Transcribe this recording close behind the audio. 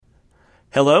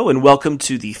Hello and welcome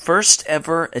to the first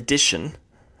ever edition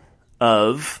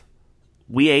of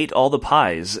We Ate All the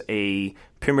Pies, a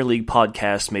Premier League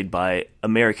podcast made by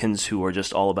Americans who are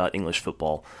just all about English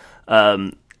football.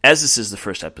 As this is the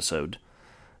first episode,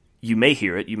 you may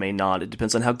hear it, you may not. It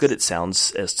depends on how good it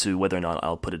sounds as to whether or not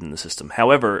I'll put it in the system.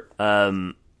 However,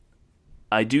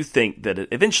 I do think that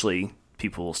eventually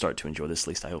people will start to enjoy this, at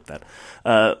least I hope that.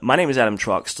 My name is Adam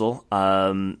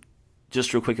Troxtel.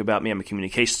 Just real quick about me, I'm a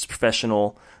communications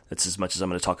professional. That's as much as I'm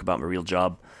going to talk about my real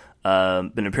job.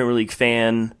 Been a Premier League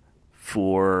fan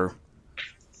for,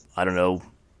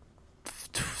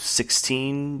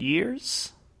 16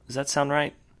 years? Does that sound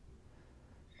right?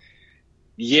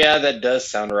 Yeah, that does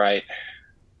sound right.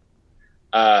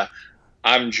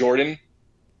 I'm Jordan.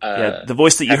 The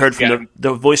voice that you heard from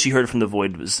the voice you heard from the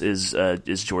void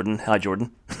is Jordan. Hi,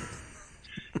 Jordan.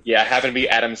 Yeah, I happen to be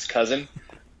Adam's cousin.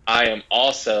 I am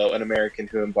also an American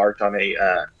who embarked on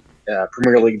a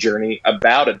Premier League journey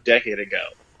about a decade ago.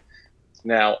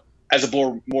 Now, as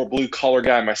a more blue collar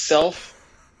guy myself,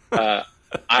 I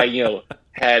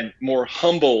had more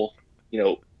humble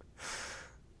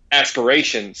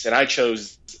aspirations, and I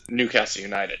chose Newcastle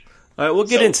United. All right, we'll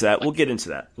get into that.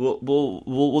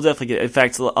 We'll definitely get. In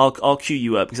fact, I'll cue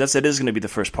you up because that is going to be the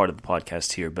first part of the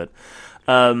podcast here. But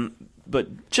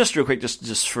just real quick,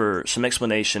 just for some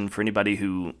explanation for anybody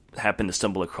who happened to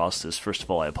stumble across this. First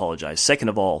of all, I apologize. Second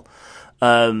of all,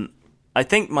 I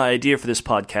think my idea for this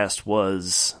podcast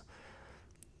was,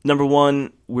 number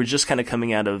one, we're just kind of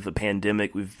coming out of a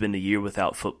pandemic. We've been a year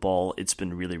without football. It's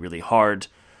been really, really hard.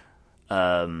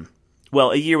 A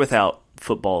year without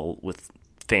football with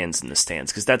fans in the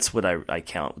stands, because that's what I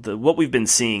count. What we've been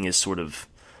seeing is sort of,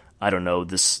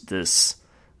 this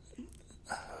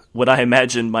what I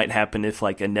imagine might happen if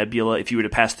like a nebula, if you were to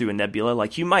pass through a nebula,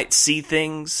 like you might see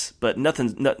things, but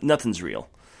nothing's real.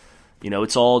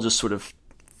 It's all just sort of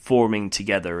forming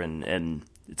together, and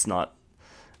it's not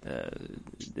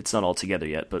all together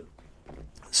yet. But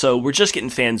so we're just getting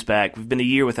fans back. We've been a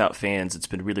year without fans. It's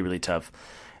been really, really tough.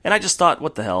 And I just thought,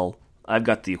 what the hell? I've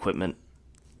got the equipment.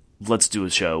 Let's do a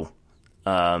show,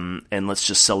 and let's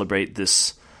just celebrate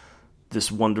this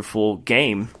wonderful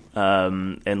game,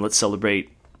 and let's celebrate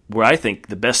where I think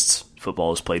the best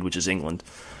football is played, which is England.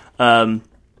 And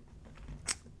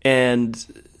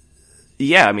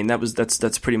yeah, I mean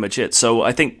that's pretty much it. So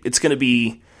I think it's going to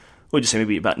be, what would you say,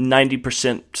 maybe about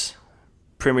 90%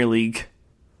 Premier League.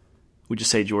 Would you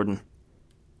say, Jordan?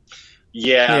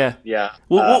 Yeah.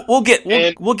 We'll get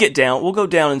down. We'll go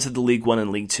down into the League One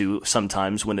and League Two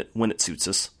sometimes when it suits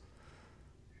us.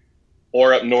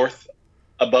 Or up north,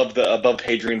 above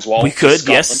Hadrian's Wall. We could,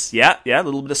 Scotland. yes, yeah, a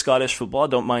little bit of Scottish football.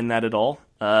 Don't mind that at all.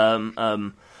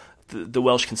 The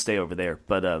Welsh can stay over there,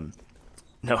 but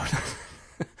no,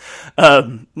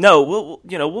 no.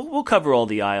 We'll cover all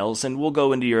the Isles, and we'll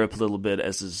go into Europe a little bit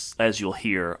as you'll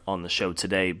hear on the show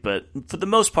today. But for the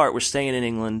most part, we're staying in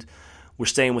England. We're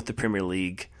staying with the Premier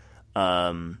League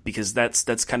because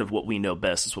that's kind of what we know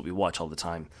best. It's what we watch all the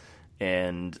time,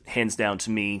 and hands down to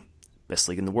me, best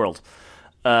league in the world.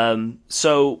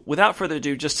 So without further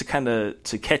ado, just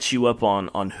to catch you up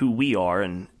on who we are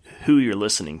and who you're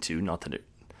listening to, not that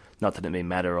it may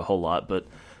matter a whole lot, but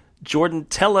Jordan,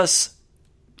 tell us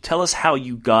how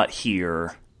you got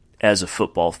here as a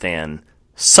football fan.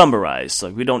 Summarized.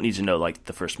 Like, we don't need to know like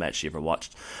the first match you ever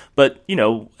watched, but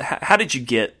how did you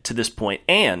get to this point?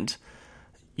 And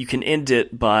you can end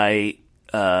it by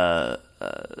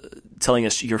telling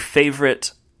us your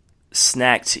favorite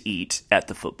snack to eat at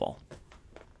the football.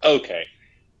 Okay,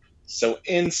 so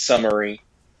in summary,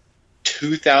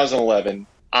 2011,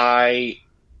 I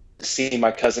see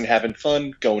my cousin having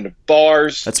fun, going to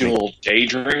bars, doing a little day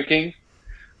drinking,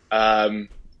 and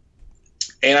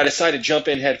I decided to jump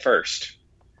in head first.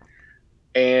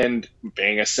 And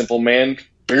being a simple man,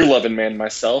 beer-loving man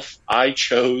myself, I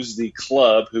chose the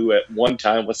club who at one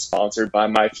time was sponsored by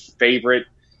my favorite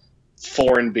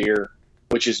foreign beer,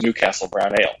 which is Newcastle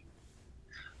Brown Ale.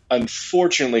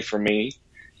 Unfortunately for me,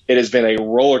 it has been a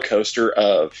roller coaster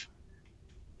of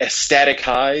ecstatic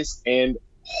highs and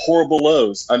horrible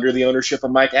lows under the ownership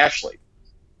of Mike Ashley.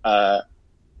 I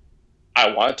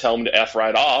want to tell him to F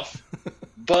right off,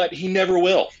 but he never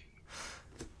will.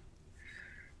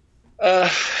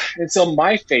 And so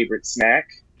my favorite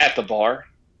snack at the bar,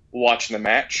 watching the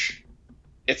match,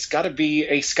 it's got to be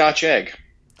a Scotch egg.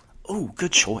 Oh,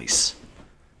 good choice.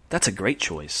 That's a great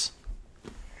choice.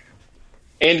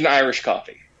 And an Irish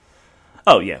coffee.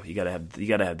 Oh yeah, you gotta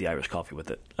have the Irish coffee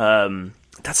with it.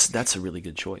 That's a really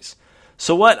good choice.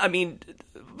 So what? I mean,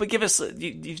 but give us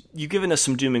you've given us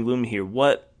some doom and gloom here.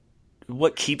 What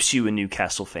keeps you a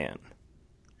Newcastle fan?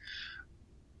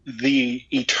 the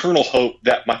eternal hope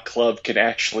that my club can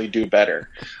actually do better.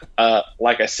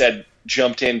 Like I said,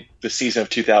 jumped in the season of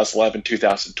 2011,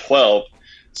 2012.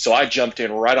 So I jumped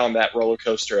in right on that roller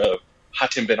coaster of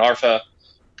Hatem Ben Arfa,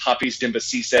 Hafiz Demba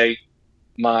Cisse,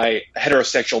 my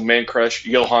heterosexual man crush,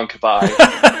 Johan Cavalli,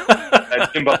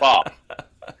 Demba Ba.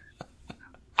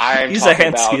 He's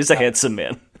a handsome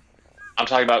man. I'm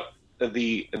talking about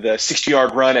the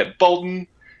 60-yard run at Bolton,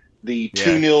 the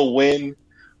 2-0 win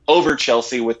over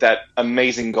Chelsea with that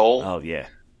amazing goal. Oh, yeah.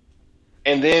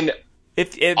 And then...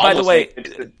 by the way,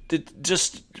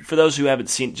 just for those who haven't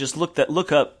seen, just look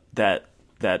up that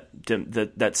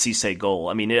Cisse goal.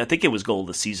 I mean, I think it was goal of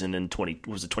the season in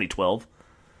 2012?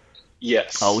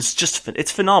 Yes. Oh,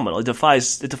 it's phenomenal. It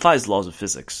defies the laws of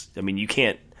physics. I mean,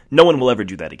 no one will ever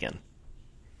do that again.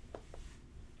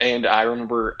 And I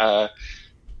remember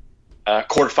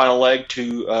quarterfinal leg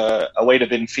away to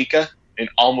Benfica and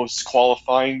almost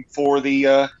qualifying for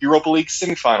the Europa League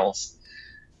semifinals.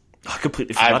 I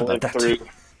completely forgot about that too.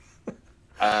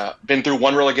 Been through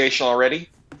one relegation already,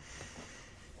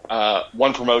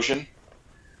 one promotion.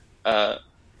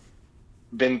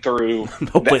 Been through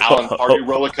the Alan Pardew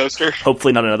roller coaster.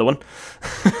 Hopefully not another one.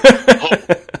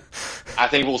 I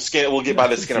think we'll get by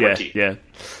the skin of our teeth. Yeah.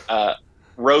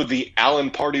 Rode the Alan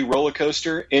Pardew roller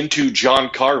coaster into John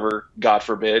Carver, God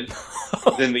forbid.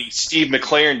 Then the Steve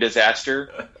McLaren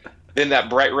disaster. Then that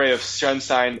bright ray of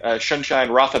sunshine,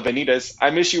 Rafa Benitez. I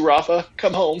miss you, Rafa.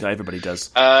 Come home. Yeah, everybody does.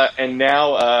 And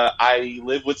now I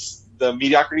live with the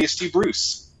mediocrity of Steve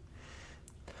Bruce.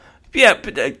 Yeah,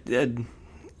 but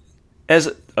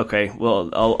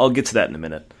I'll get to that in a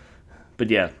minute.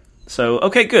 But yeah, so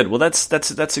okay, good. Well, that's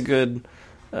a good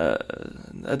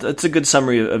that's a good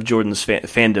summary of Jordan's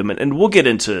fandom, and we'll get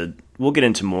into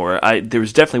more.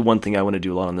 There's definitely one thing I want to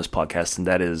do a lot on this podcast, and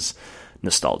that is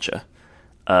nostalgia.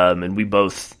 And we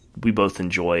both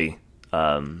enjoy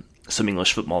some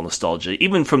English football nostalgia,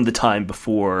 even from the time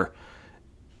before,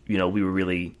 we were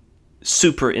really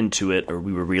super into it, or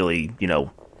we were really,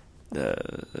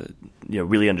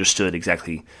 really understood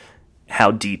exactly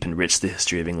how deep and rich the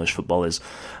history of English football is.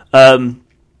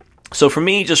 So for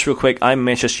me, just real quick, I'm a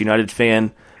Manchester United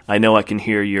fan. I know I can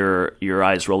hear your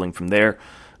eyes rolling from there,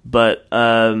 but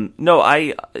no,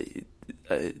 I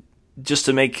just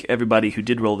to make everybody who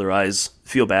did roll their eyes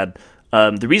feel bad.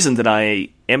 The reason that I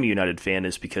am a United fan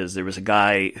is because there was a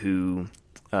guy who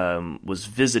was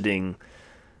visiting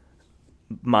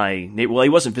my neighbor. Well, he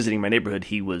wasn't visiting my neighborhood.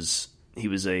 He was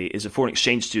a foreign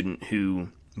exchange student who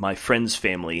my friend's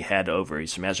family had over.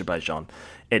 He's from Azerbaijan,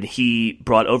 and he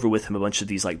brought over with him a bunch of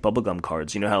these like bubblegum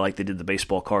cards. You know how like they did the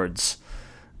baseball cards,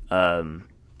 so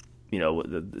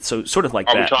sort of like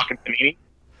that. Are we talking Panini?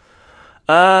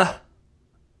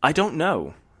 I don't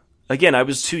know. Again, I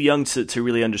was too young to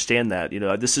really understand that.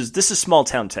 This is small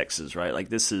town Texas, right? Like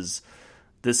this is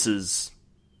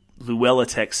Luella,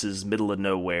 Texas, middle of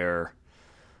nowhere,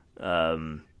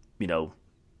 life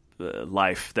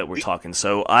that we're talking.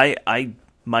 So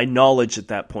my knowledge at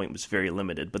that point was very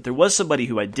limited. But there was somebody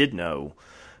who I did know,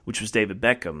 which was David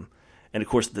Beckham. And of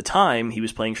course, at the time, he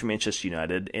was playing for Manchester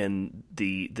United, and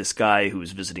this guy who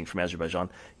was visiting from Azerbaijan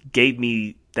gave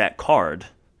me that card.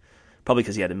 Probably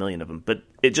because he had a million of them, but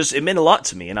it meant a lot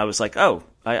to me, and I was like, "Oh,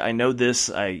 I know this."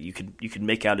 You could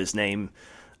make out his name,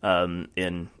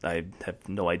 and I have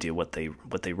no idea what they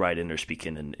write in or speak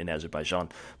in Azerbaijan,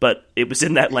 but it was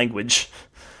in that language,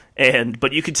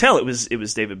 but you could tell it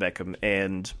was David Beckham,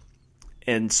 and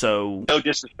so no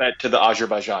disrespect to the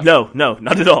Azerbaijan. No,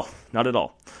 not at all.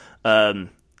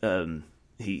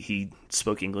 He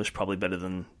spoke English probably better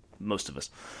than most of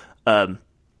us,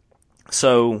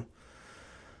 So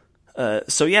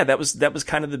yeah, that was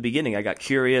kind of the beginning. I got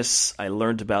curious. I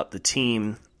learned about the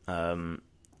team. I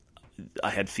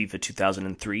had FIFA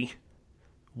 2003,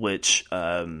 which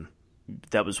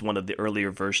that was one of the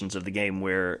earlier versions of the game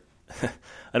where I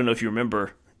don't know if you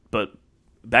remember, but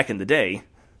back in the day,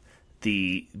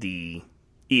 the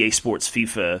EA Sports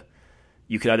FIFA,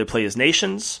 you could either play as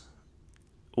nations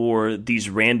or these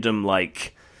random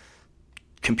like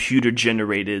computer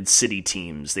generated city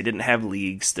teams. They didn't have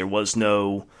leagues. There was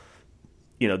no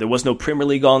Premier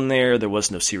League on there. There was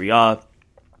no Serie A.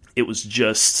 It was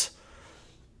just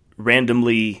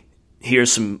randomly,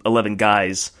 here's some 11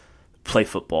 guys, play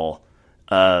football.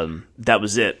 That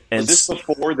was it. And was this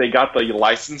before they got the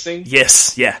licensing?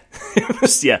 Yes, yeah.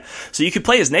 Yeah. So you could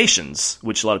play as nations,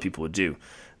 which a lot of people would do.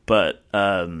 But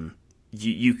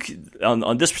you could,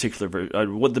 on this particular version,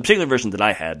 the particular version that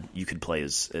I had, you could play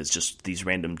as just these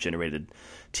random generated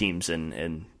teams,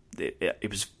 and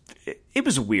it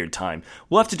was a weird time.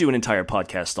 We'll have to do an entire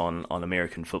podcast on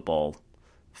American football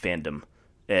fandom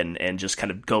and just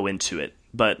kind of go into it.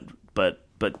 But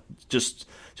just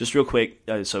real quick.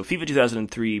 So FIFA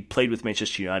 2003, played with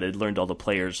Manchester United, learned all the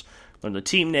players, learned the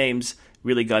team names,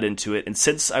 really got into it. And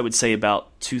since I would say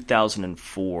about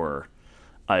 2004,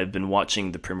 I've been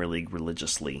watching the Premier League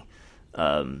religiously.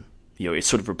 It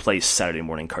sort of replaced Saturday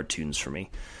morning cartoons for me.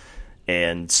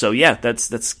 And so, yeah,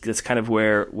 that's kind of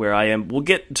where I am. We'll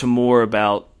get to more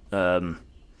about, what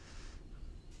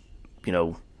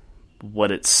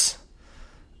it's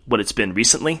been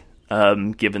recently,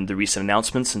 given the recent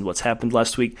announcements and what's happened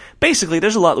last week. Basically,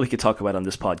 there's a lot that we could talk about on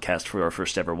this podcast for our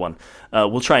first ever one.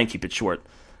 We'll try and keep it short.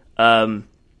 But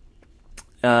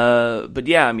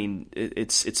yeah, I mean,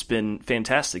 it's been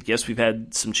fantastic. Yes, we've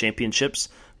had some championships,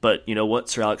 but you know what?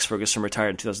 Sir Alex Ferguson retired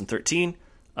in 2013.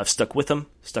 I've stuck with him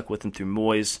through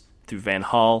Moyes, through Van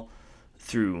Gaal,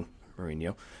 through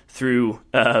Mourinho,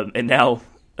 and now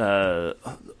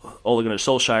Ole Gunnar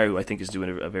Solskjaer, who I think is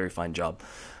doing a very fine job.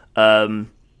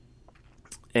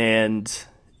 And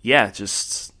yeah,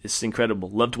 just it's incredible.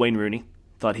 Loved Wayne Rooney.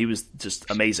 Thought he was just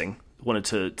amazing.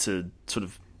 Wanted to sort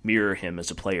of mirror him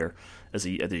as a player, as a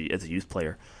youth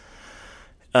player.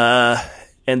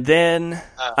 And then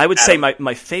I would say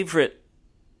my favorite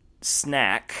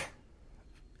snack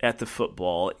at the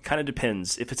football, it kind of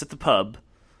depends. If it's at the pub,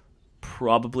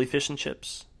 probably fish and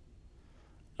chips.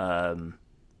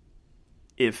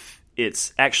 If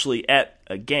it's actually at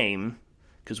a game,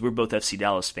 because we're both FC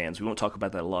Dallas fans, we won't talk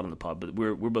about that a lot on the pod, but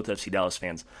we're both FC Dallas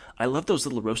fans. I love those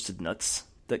little roasted nuts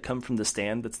that come from the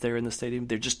stand that's there in the stadium.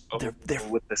 They're just they're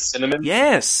with the cinnamon.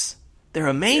 Yes, they're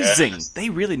amazing. Yes. They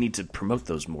really need to promote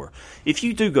those more. If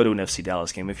you do go to an FC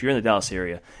Dallas game, if you're in the Dallas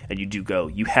area and you do go,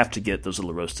 you have to get those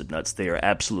little roasted nuts. They are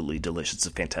absolutely delicious. It's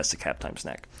a fantastic halftime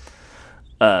snack.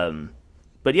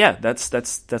 But yeah, that's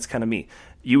kind of me.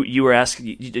 You were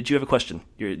asking. Did you have a question?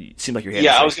 You seemed like your hand.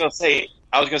 Yeah, I was gonna say.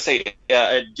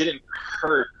 It didn't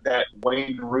hurt that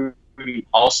Wayne Rooney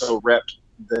also repped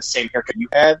the same haircut you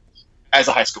had as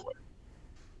a high schooler.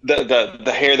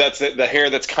 The hair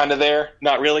that's kind of there,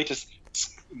 not really, just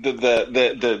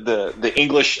the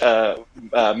English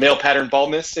male pattern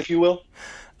baldness, if you will.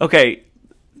 Okay,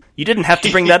 you didn't have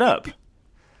to bring that up.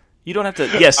 You don't have to.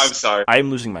 Yes, I'm sorry.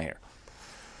 I'm losing my hair.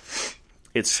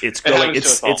 It's growing.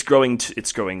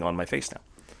 It's growing on my face now.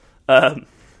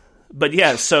 But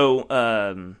yeah, so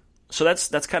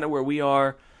that's kind of where we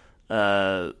are.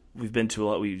 We've been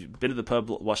to the pub,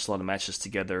 watched a lot of matches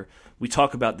together. We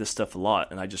talk about this stuff a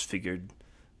lot, and I just figured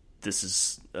this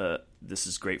is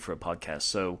great for a podcast.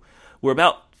 So we're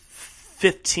about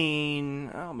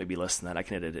 15, maybe less than that. I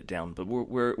can edit it down, but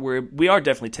we are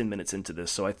definitely 10 minutes into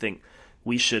this. So I think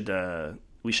we should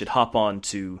hop on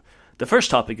to the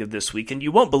first topic of this week, and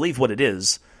you won't believe what it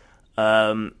is.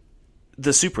 The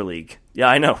Super League. Yeah,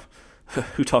 I know.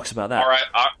 Who talks about that? All right.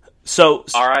 So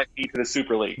R.I.P. to the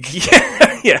Super League.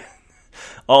 Yeah.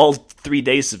 All 3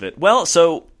 days of it. Well,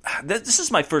 so this is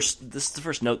the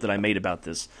first note that I made about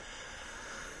this.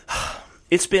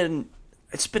 It's been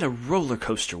a roller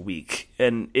coaster week,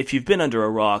 and if you've been under a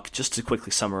rock, just to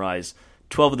quickly summarize,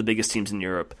 12 of the biggest teams in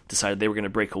Europe decided they were going to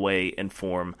break away and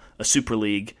form a Super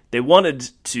League. They wanted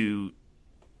to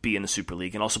be in the Super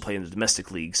League and also play in the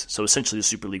domestic leagues, so essentially the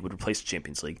Super League would replace the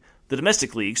Champions League. The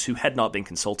domestic leagues, who had not been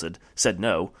consulted, said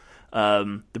no.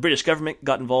 The British government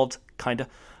got involved, kind of.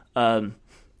 And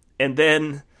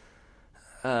then,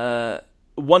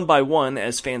 one by one,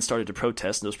 as fans started to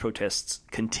protest, and those protests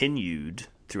continued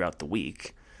throughout the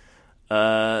week,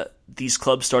 these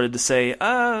clubs started to say,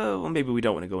 well, maybe we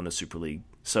don't want to go in a Super League.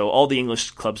 So all the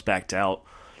English clubs backed out.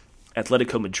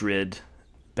 Atletico Madrid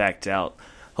backed out.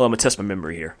 Hold on, I'm going to test my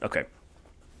memory here. Okay.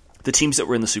 The teams that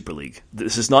were in the Super League.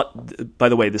 This is not, by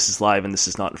the way, this is live and this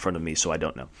is not in front of me, so I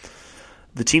don't know.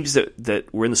 The teams that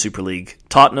were in the Super League: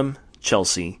 Tottenham,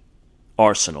 Chelsea,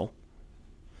 Arsenal,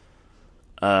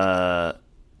 the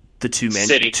two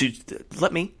City.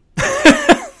 Let me.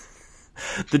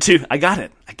 I got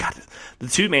it. The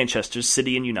two Manchesters,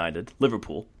 City and United,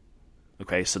 Liverpool.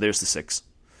 Okay, so there's the six.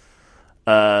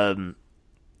 Yeah,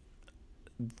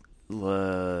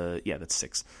 that's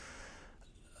six.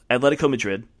 Atletico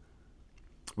Madrid,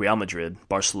 Real Madrid,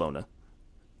 Barcelona,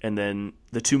 and then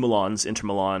the two Milans, Inter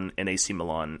Milan and AC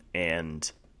Milan,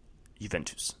 and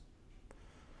Juventus.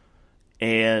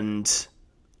 And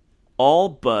all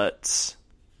but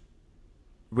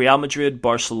Real Madrid,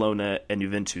 Barcelona, and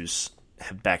Juventus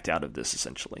have backed out of this,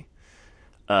 essentially,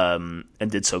 and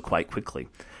did so quite quickly.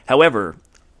 However,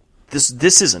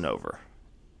 this isn't over.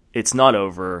 It's not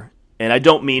over. And I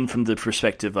don't mean from the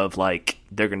perspective of, like,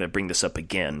 they're going to bring this up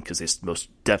again, because they most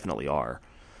definitely are.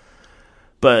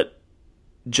 But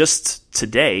just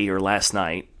today, or last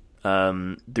night,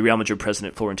 the Real Madrid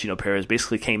president, Florentino Perez,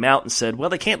 basically came out and said, well,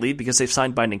 they can't leave because they've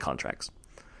signed binding contracts.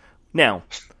 Now,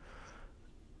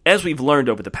 as we've learned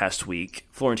over the past week,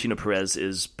 Florentino Perez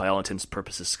is, by all intents and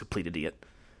purposes, a complete idiot.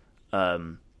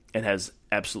 And has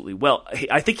absolutely,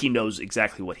 I think he knows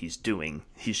exactly what he's doing.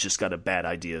 He's just got a bad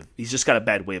idea. He's just got a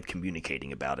bad way of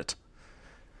communicating about it.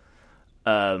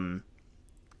 But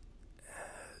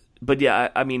yeah,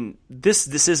 I mean, this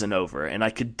isn't over, and I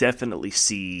could definitely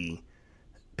see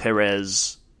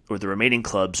Perez or the remaining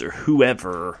clubs or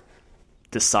whoever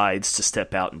decides to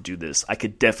step out and do this. I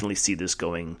could definitely see this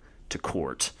going to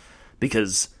court,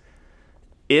 because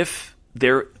if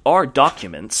there are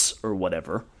documents or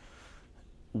whatever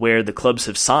where the clubs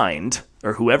have signed,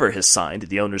 or whoever has signed,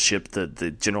 the ownership,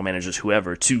 the general managers,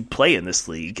 whoever, to play in this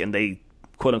league, and they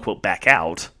quote unquote back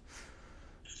out,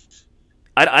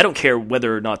 I don't care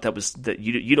whether or not that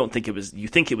you don't think it was, you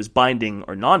think it was binding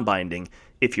or non-binding.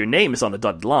 If your name is on the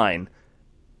dotted line,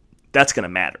 that's going to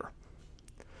matter.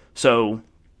 So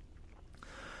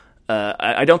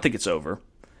I don't think it's over.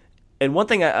 And one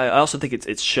thing I also think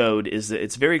it's showed is that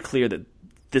it's very clear that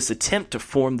this attempt to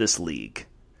form this league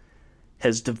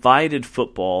has divided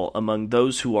football among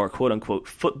those who are quote-unquote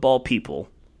football people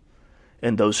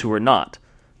and those who are not.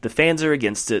 The fans are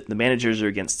against it, the managers are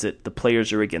against it, the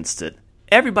players are against it.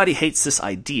 Everybody hates this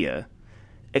idea,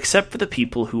 except for the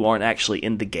people who aren't actually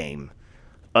in the game,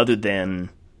 other than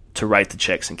to write the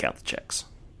checks and count the checks.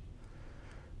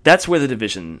 That's where the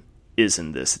division is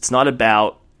in this. It's not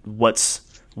about what's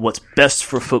best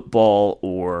for football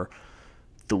or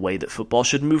the way that football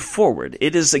should move forward.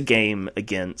 It is a game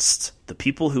against the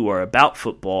people who are about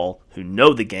football, who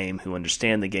know the game, who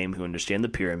understand the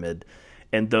pyramid,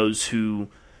 and those who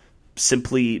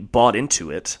simply bought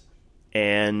into it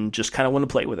and just kind of want to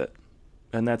play with it.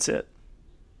 And that's it.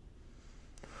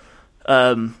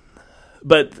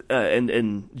 But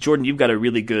Jordan, you've got a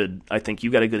really good, I think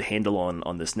you've got a good handle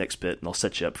on this next bit, and I'll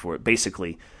set you up for it.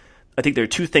 Basically, I think there are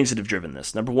two things that have driven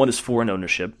this. Number one is foreign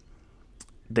ownership.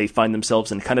 They find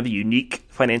themselves in kind of a unique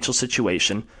financial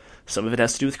situation. Some of it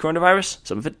has to do with coronavirus.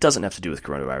 Some of it doesn't have to do with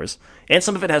coronavirus. And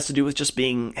some of it has to do with just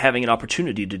having an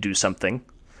opportunity to do something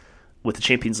with the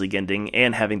Champions League ending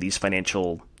and having these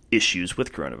financial issues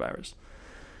with coronavirus.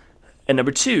 And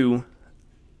number two,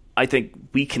 I think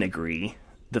we can agree,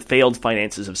 the failed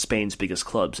finances of Spain's biggest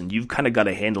clubs. And you've kind of got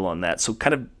a handle on that. So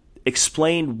kind of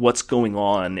explain what's going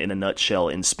on in a nutshell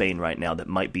in Spain right now that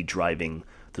might be driving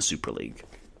the Super League.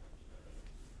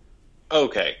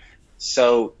 Okay,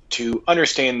 so to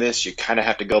understand this, you kind of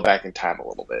have to go back in time a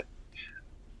little bit.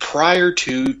 Prior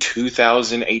to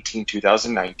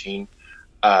 2018-2019,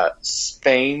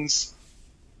 Spain's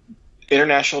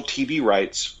international TV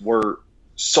rights were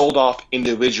sold off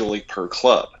individually per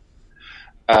club.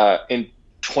 In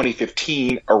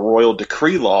 2015, a royal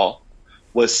decree law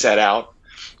was set out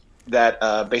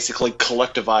that basically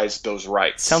collectivized those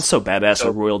rights. Sounds so badass,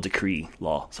 a royal decree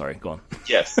law. Sorry, go on.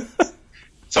 Yes.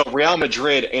 So Real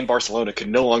Madrid and Barcelona could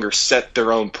no longer set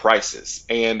their own prices,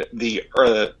 and the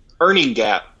earning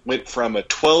gap went from a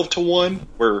 12-1,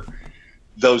 where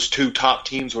those two top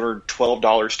teams would earn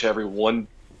 $12 to every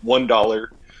 $1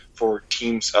 for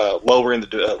teams lower in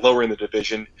the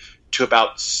division, to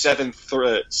about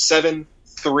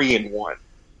 7-3-1.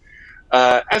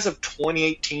 As of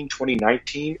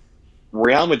 2018-2019,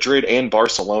 Real Madrid and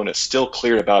Barcelona still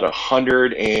cleared about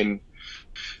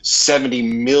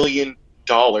 $170 million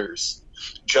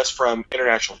just from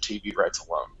international TV rights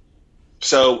alone.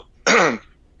 So, along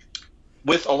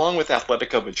with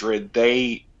Atletico Madrid,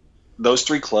 those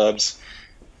three clubs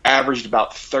averaged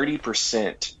about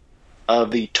 30%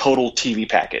 of the total TV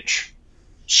package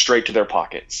straight to their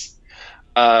pockets.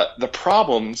 The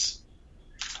problems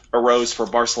arose for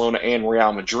Barcelona and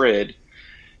Real Madrid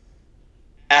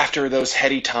after those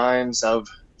heady times of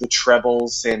the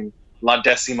trebles and La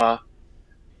Decima,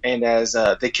 and as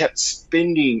they kept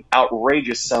spending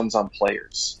outrageous sums on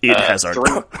players. Eden Hazard.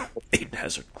 Eden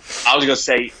Hazard. I was going to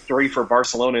say three for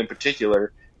Barcelona in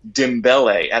particular.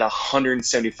 Dembele at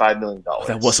 $175 million.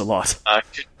 That was a lot.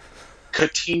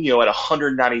 Coutinho at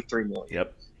 $193 million.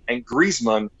 Yep. And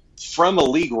Griezmann from a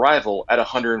league rival at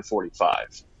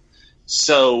 $145.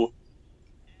 So,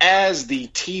 as the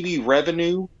TV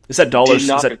revenue... Is that dollars?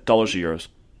 Is that dollars or euros?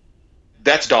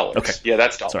 That's dollars. Okay. Yeah,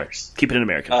 that's dollars. Sorry. Keep it in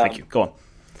American. Thank you. Go on.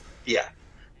 Yeah.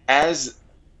 As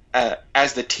the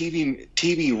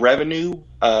TV revenue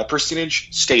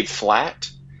percentage stayed flat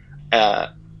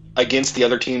against the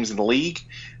other teams in the league,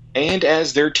 and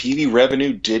as their TV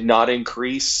revenue did not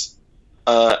increase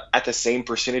at the same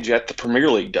percentage that the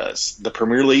Premier League does. The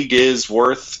Premier League is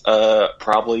worth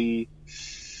probably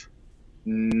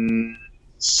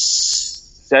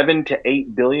 $7 to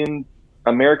 $8 billion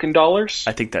American dollars.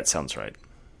 I think that sounds right.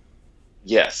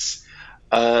 Yes.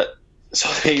 So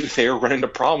they're running into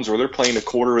problems where they're paying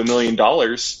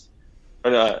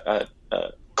 $250,000,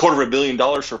 $250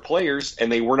 million for players,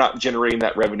 and they were not generating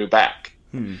that revenue back.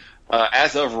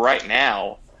 As of right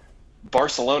now,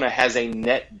 Barcelona has a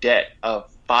net debt of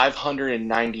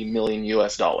 $590 million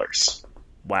US.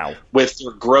 Wow. With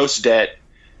their gross debt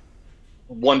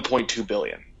 $1.2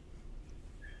 billion.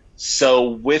 So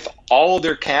with all of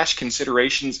their cash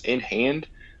considerations in hand,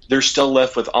 they're still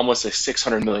left with almost a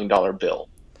 $600 million bill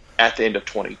at the end of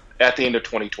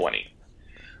 2020.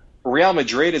 Real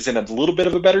Madrid is in a little bit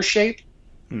of a better shape.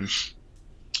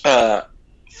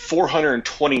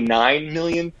 $429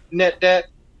 million net debt,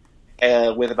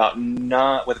 with about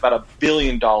 $1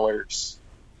 billion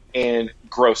in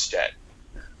gross debt.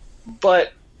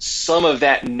 But some of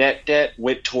that net debt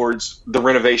went towards the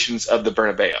renovations of the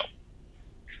Bernabeu.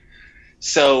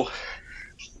 So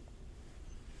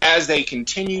as they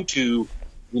continue to,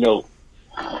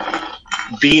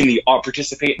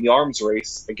 participate in the arms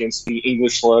race against the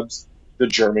English clubs, the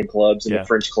German clubs, and the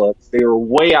French clubs, they are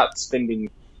way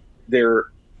outspending their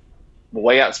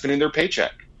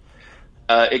paycheck.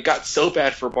 It got so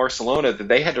bad for Barcelona that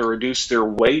they had to reduce their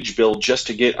wage bill just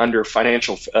to get under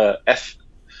financial fair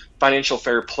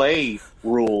play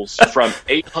rules from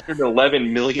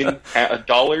 $811 million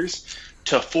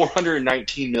to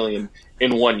 $419 million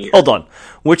in 1 year. Hold on,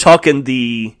 we're talking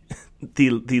the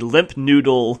limp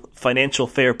noodle financial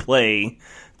fair play.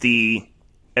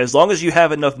 As long as you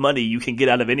have enough money, you can get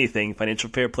out of anything. Financial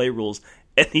fair play rules,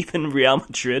 and even Real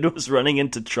Madrid was running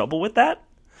into trouble with that.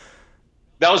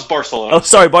 That was Barcelona. Oh,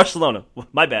 sorry, Barcelona.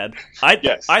 My bad.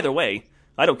 Yes. Either way,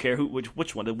 I don't care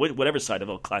which one, whatever side of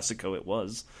El Clasico it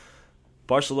was.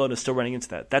 Barcelona is still running into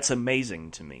that. That's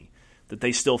amazing to me that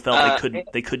they still felt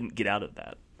they couldn't get out of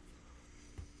that.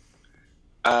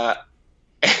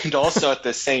 And also at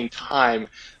the same time,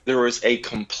 there was a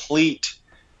complete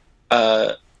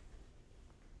power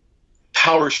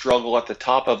struggle at the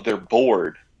top of their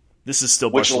board. This is still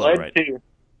Barcelona, right?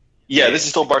 This is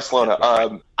still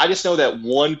Barcelona. I just know that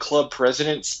one club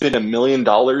president spent $1 million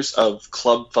of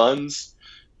club funds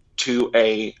to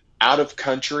a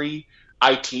out-of-country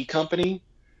IT company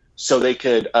so they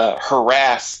could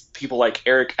harass people like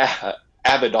Eric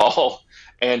Abidal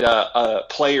and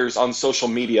players on social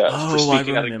media for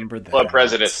speaking out against club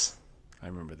presidents. I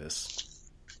remember this.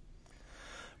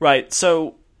 Right.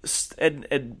 So,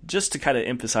 and just to kind of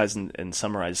emphasize and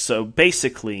summarize, so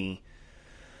basically,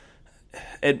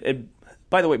 and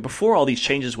by the way, before all these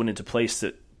changes went into place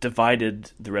that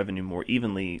divided the revenue more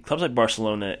evenly, clubs like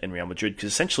Barcelona and Real Madrid could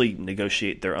essentially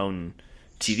negotiate their own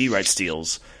TV rights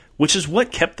deals, which is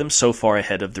what kept them so far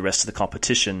ahead of the rest of the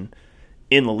competition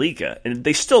in La Liga. And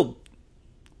they still,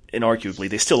 inarguably,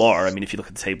 they still are. I mean, if you look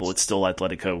at the table, it's still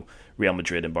Atletico, Real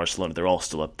Madrid, and Barcelona. They're all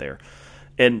still up there.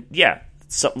 And yeah,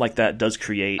 something like that does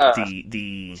create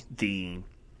the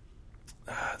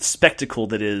spectacle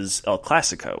that is El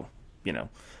Clasico,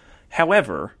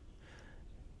 However,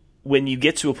 when you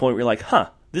get to a point where you're like,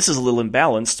 this is a little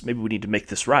imbalanced, maybe we need to make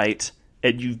this right,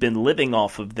 and you've been living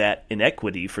off of that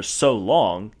inequity for so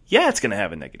long, it's going to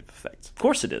have a negative effect. Of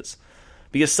course it is.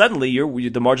 Because suddenly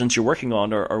the margins you're working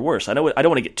on are worse. I don't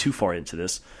want to get too far into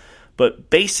this,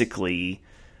 but basically,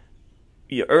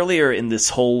 earlier in this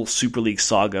whole Super League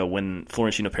saga, when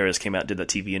Florentino Perez came out and did that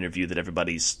TV interview that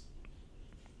everybody's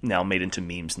now made into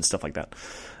memes and stuff like that,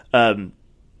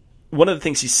 one of the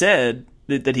things he said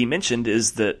that he mentioned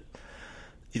is that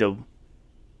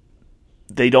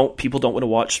people don't want to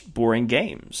watch boring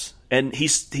games, and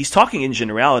he's talking in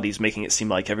generalities, making it seem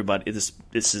like this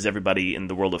is everybody in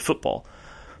the world of football.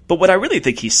 But what I really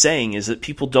think he's saying is that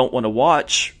people don't want to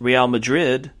watch Real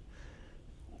Madrid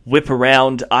whip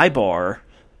around Eibar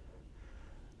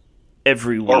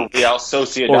every week, or Real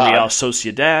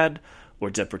Sociedad, or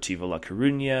Deportivo La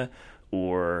Coruña,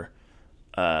 or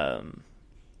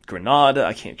Granada.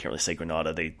 I can't really say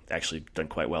Granada. They actually done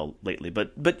quite well lately.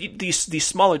 But these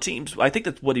smaller teams, I think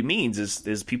that what he means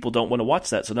is people don't want to watch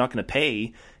that, so they're not going to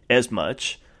pay as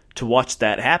much to watch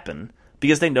that happen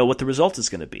because they know what the result is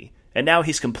going to be. And now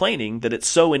he's complaining that it's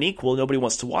so unequal, nobody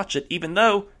wants to watch it, even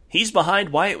though he's behind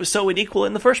why it was so unequal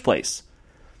in the first place.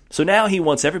 So now he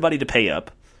wants everybody to pay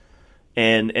up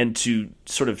and to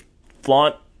sort of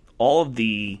flaunt all of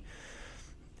the...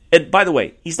 And by the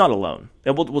way, he's not alone.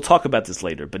 And we'll talk about this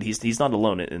later, but he's not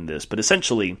alone in this. But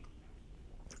essentially,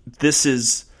 this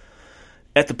is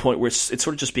at the point where it's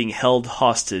sort of just being held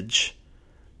hostage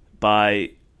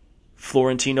by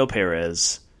Florentino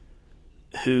Perez,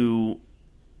 who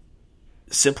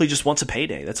simply just wants a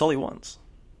payday. That's all he wants.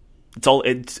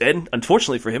 And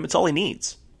unfortunately for him, it's all he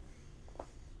needs.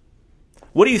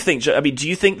 What do you think? I mean, do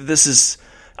you think this is?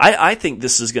 I think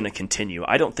this is going to continue.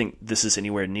 I don't think this is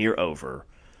anywhere near over.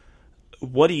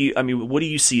 What do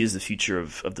you see as the future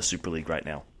of the Super League right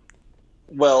now?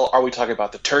 Well, are we talking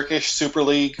about the Turkish Super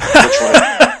League? Which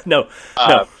one? No.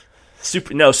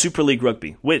 Super League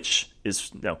Rugby. Which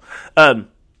is no.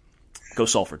 Go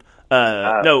Salford.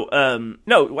 No. I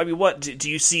mean, what do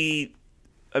you see?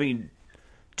 I mean,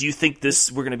 do you think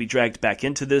we're going to be dragged back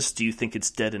into this? Do you think it's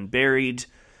dead and buried?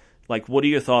 Like, what are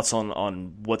your thoughts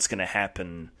on what's going to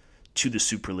happen to the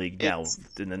Super League now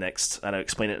in the next? I don't know,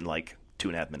 explain it in like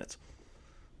 2.5 minutes.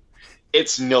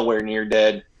 It's nowhere near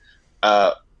dead.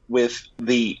 With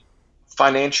the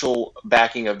financial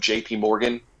backing of JP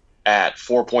Morgan at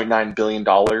 $4.9 billion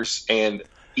and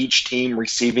each team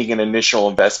receiving an initial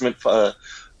investment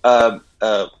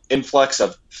influx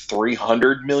of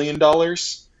 $300 million,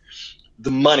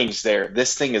 the money's there.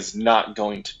 This thing is not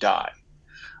going to die.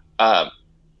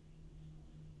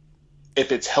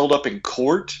 If it's held up in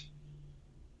court,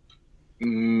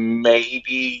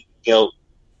 maybe,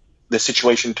 the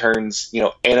situation turns,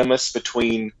 animus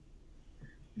between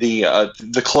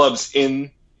the clubs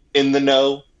in the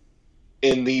know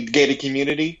in the gated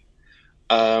community.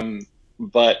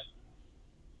 But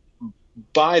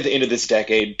by the end of this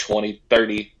decade,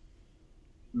 2030,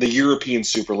 the European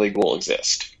Super League will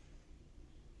exist.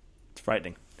 It's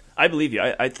frightening. I believe you.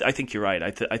 I think you're right.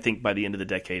 I think by the end of the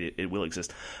decade, it will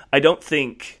exist. I don't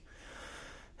think,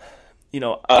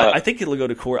 I think it'll go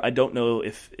to court. I don't know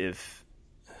if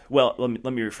well, let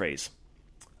me rephrase.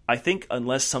 I think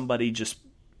unless somebody just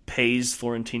pays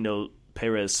Florentino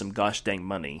Perez some gosh dang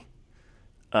money,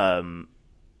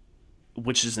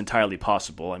 which is entirely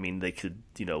possible. I mean, they could,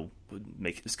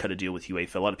 cut a deal with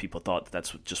UEFA. A lot of people thought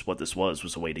that's just what this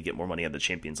was a way to get more money out of the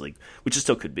Champions League, which it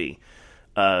still could be.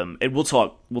 And we'll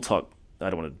talk. I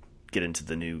don't want to get into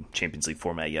the new Champions League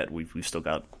format yet. We've still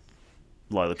got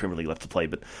a lot of the Premier League left to play,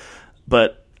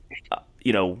 but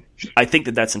I think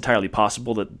that's entirely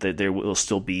possible. That there will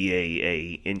still be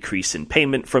a increase in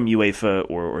payment from UEFA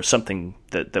or something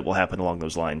that will happen along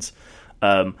those lines.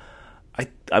 I'm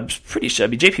pretty sure. I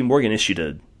mean, JP Morgan issued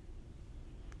an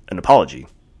apology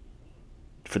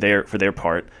for their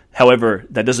part. However,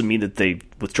 that doesn't mean that they've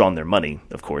withdrawn their money.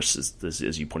 Of course,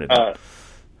 as you pointed out.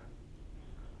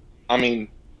 I mean,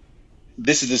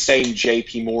 this is the same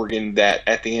JP Morgan that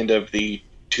at the end of the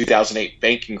 2008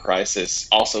 banking crisis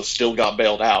also still got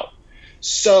bailed out.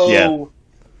 So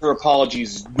her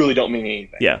apologies really don't mean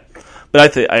anything. Yeah,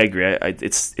 but I agree.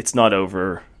 It's not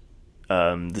over.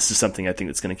 This is something I think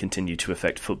that's going to continue to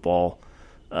affect football,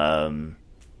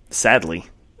 sadly.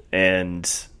 And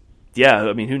yeah,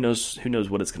 I mean, who knows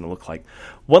what it's going to look like.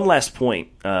 One last point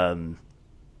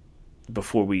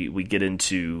before we get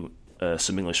into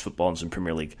some English football and some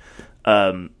Premier League.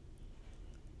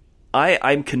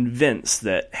 I'm convinced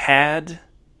that had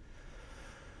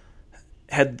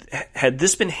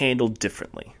this been handled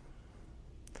differently.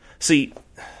 See,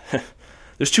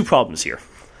 there's two problems here.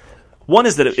 One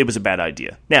is that it was a bad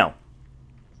idea. Now,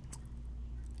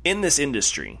 in this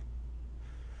industry,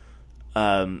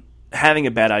 having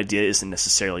a bad idea isn't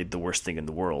necessarily the worst thing in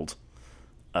the world.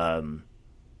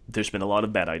 There's been a lot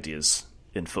of bad ideas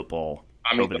in football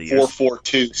over the years.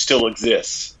 4-4-2 still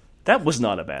exists. That was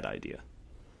not a bad idea.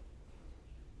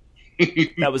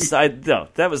 That was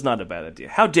not a bad idea.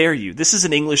 How dare you? This is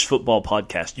an English football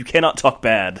podcast. You cannot talk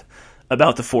bad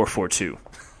about the 4-4-2.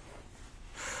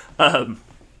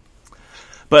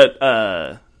 But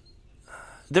there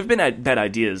have been bad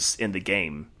ideas in the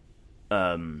game.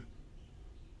 But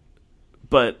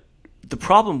the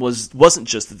problem wasn't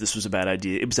just that this was a bad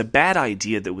idea. It was a bad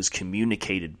idea that was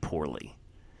communicated poorly.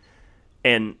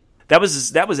 And that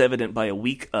was evident by a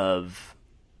week of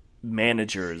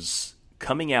managers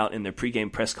coming out in their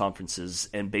pregame press conferences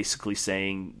and basically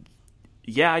saying,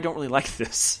 "Yeah, I don't really like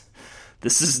this.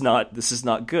 This is not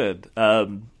good."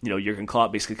 Jurgen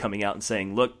Klopp basically coming out and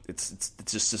saying, "Look, it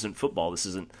just isn't football. This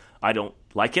isn't. I don't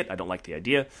like it. I don't like the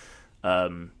idea."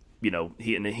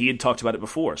 He had talked about it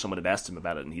before. Someone had asked him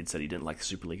about it, and he had said he didn't like the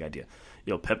Super League idea.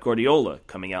 Pep Guardiola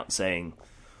coming out and saying,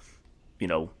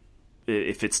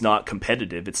 if it's not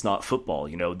competitive, it's not football.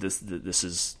 This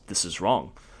is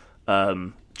wrong.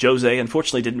 Jose,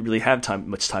 unfortunately, didn't really have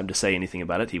much time to say anything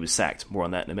about it. He was sacked. More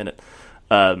on that in a minute.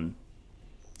 But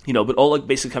Oleg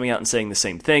basically coming out and saying the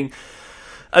same thing.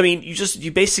 I mean,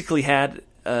 you basically had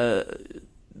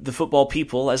the football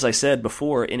people, as I said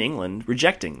before, in England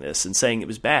rejecting this and saying it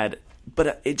was bad.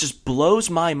 But it just blows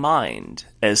my mind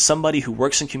as somebody who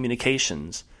works in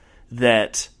communications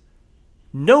that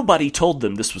nobody told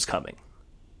them this was coming.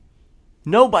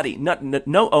 Nobody,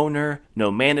 no owner, no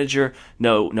manager,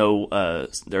 no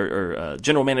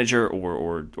general manager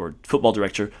or football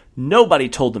director. Nobody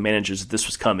told the managers that this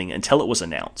was coming until it was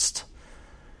announced.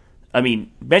 I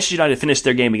mean, Manchester United finished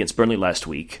their game against Burnley last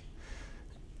week,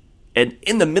 and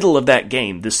in the middle of that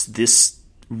game, this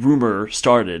rumor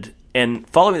started. And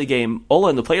following the game, Ola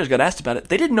and the players got asked about it.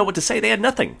 They didn't know what to say. They had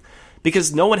nothing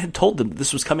because no one had told them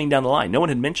this was coming down the line. No one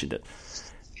had mentioned it,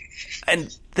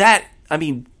 and that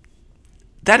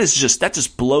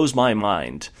just blows my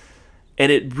mind,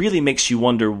 and it really makes you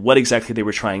wonder what exactly they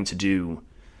were trying to do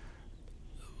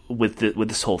with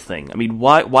this whole thing. I mean,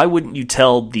 why wouldn't you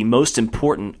tell the most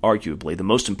important, arguably the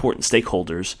most important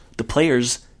stakeholders, the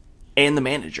players and the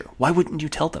manager? Why wouldn't you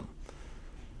tell them?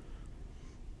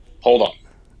 Hold on,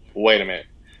 wait a minute.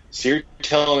 So you're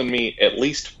telling me at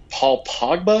least Paul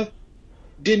Pogba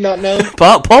did not know?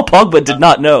 Paul Pogba did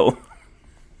not know.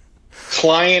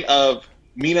 Client of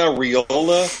Mina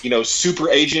Raiola, super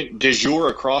agent de jour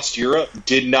across Europe,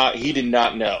 did not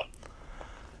know.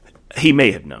 He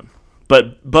may have known,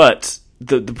 but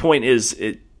the point is,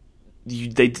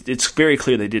 it's very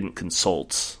clear they didn't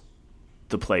consult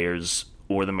the players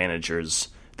or the managers.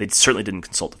 They certainly didn't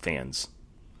consult the fans.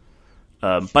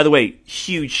 By the way,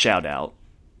 huge shout out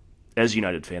as a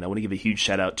United fan. I want to give a huge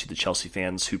shout out to the Chelsea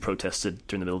fans who protested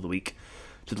during the middle of the week,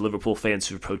 to the Liverpool fans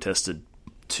who protested,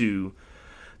 to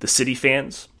the City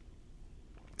fans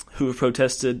who have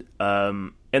protested,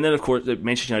 and then, of course, the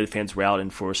Manchester United fans were out in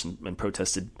force and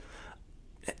protested.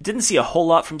 Didn't see a whole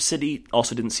lot from City,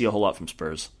 also didn't see a whole lot from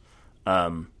Spurs.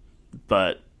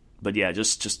 But yeah,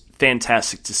 just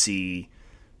fantastic to see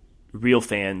real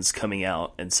fans coming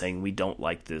out and saying we don't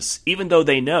like this, even though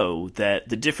they know that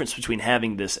the difference between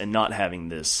having this and not having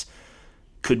this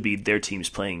could be their teams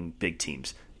playing big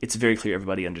teams. It's very clear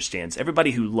everybody understands.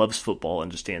 Everybody who loves football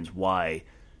understands why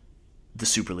the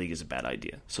Super League is a bad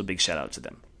idea. So big shout out to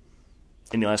them.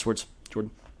 Any last words,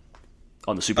 Jordan,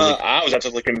 on the Super League? I was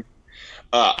actually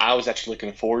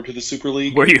looking forward to the Super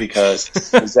League. Were you? Because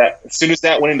as soon as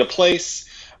that went into place,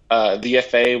 the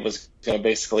FA was going to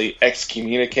basically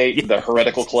excommunicate the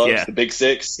heretical clubs, the Big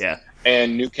Six,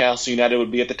 and Newcastle United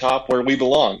would be at the top where we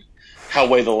belong. How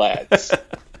way the lads.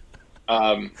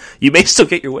 You may still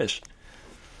get your wish.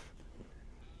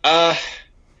 Now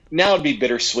it'd be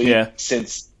bittersweet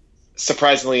since,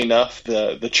 surprisingly enough,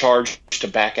 the charge to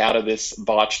back out of this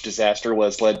botched disaster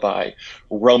was led by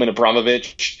Roman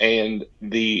Abramovich and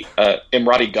the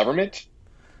Emirati government.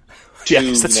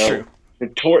 Yes, that's true.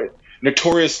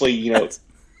 Notoriously,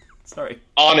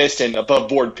 honest and above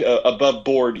board,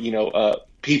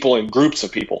 people and groups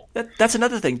of people. That's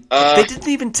another thing. They didn't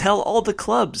even tell all the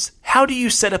clubs. How do you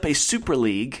set up a Super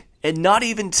League and not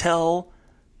even tell?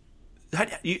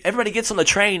 Everybody gets on the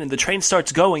train and the train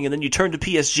starts going, and then you turn to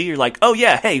PSG. You're like, oh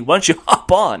yeah, hey, why don't you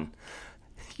hop on?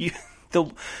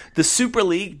 The Super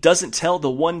League doesn't tell the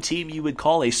one team you would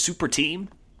call a super team.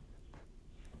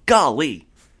 Golly!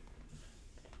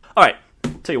 All right,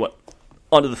 tell you what.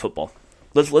 Onto the football.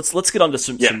 Let's get on to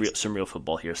some real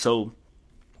football here. So,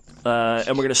 and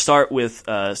we're going to start with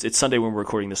it's Sunday when we're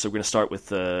recording this, so we're going to start with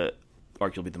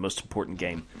arguably the most important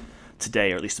game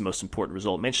today, or at least the most important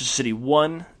result. Manchester City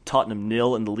 1, Tottenham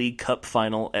 0 in the League Cup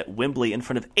final at Wembley in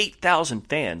front of 8,000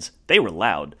 fans. They were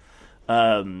loud.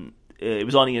 It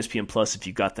was on ESPN Plus. If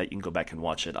you got that, you can go back and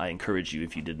watch it. I encourage you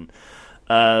if you didn't.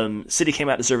 City came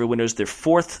out deserving winners, their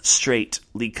fourth straight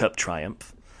League Cup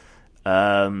triumph.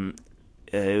 The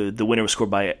winner was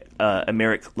scored by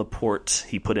Aymeric Laporte.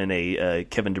 He put in a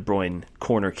Kevin De Bruyne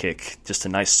corner kick, just a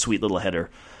nice, sweet little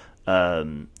header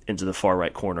into the far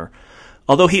right corner.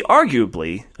 Although he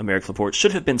arguably, Aymeric Laporte,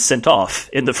 should have been sent off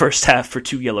in the first half for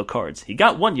 2 yellow cards. He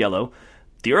got 1 yellow.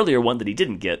 The earlier one that he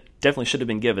didn't get definitely should have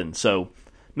been given. So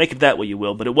make of that what you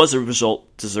will. But it was a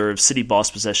result deserved. City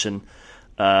boss possession.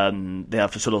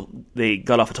 They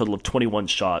got off a total of 21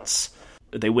 shots.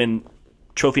 They win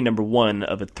trophy number 1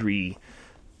 of a 3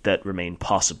 that remain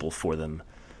possible for them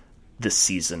this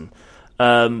season.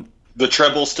 The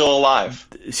treble's still alive.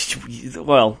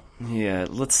 Well, yeah.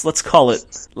 Let's call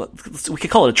it. We could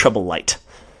call it a treble light.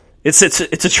 It's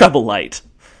a treble light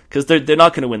because they're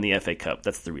not going to win the FA Cup.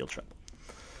 That's the real treble.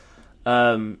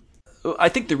 I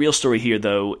think the real story here,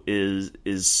 though,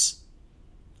 is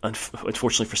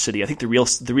unfortunately for City. I think the real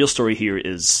story here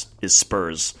is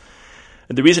Spurs.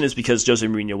 And the reason is because Jose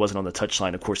Mourinho wasn't on the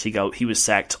touchline. Of course, he was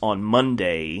sacked on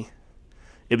Monday.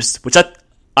 Which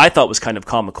I thought was kind of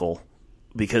comical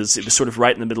because it was sort of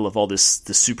right in the middle of all this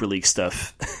Super League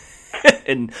stuff,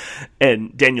 and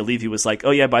Daniel Levy was like,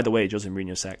 "Oh yeah, by the way, Jose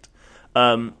Mourinho sacked."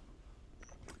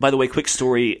 By the way, quick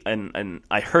story, and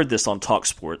I heard this on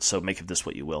TalkSport, so make of this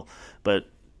what you will. But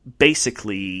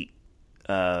basically,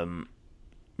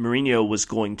 Mourinho was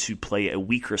going to play a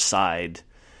weaker side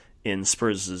in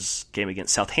Spurs' game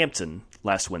against Southampton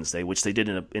last Wednesday, which they did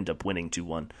end up winning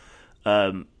 2-1.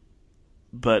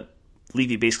 But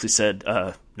Levy basically said,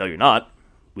 no, you're not.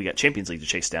 We got Champions League to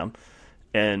chase down.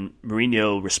 And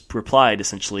Mourinho replied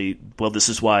essentially, well, this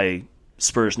is why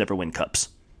Spurs never win cups.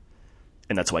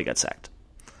 And that's why he got sacked.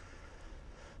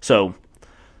 So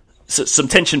some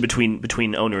tension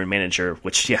between owner and manager,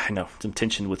 which, yeah, I know, some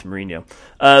tension with Mourinho.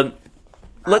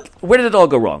 Where did it all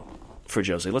go wrong for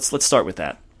Jose? Let's start with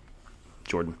that,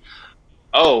 Jordan.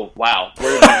 Oh, wow.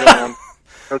 Where did it go wrong?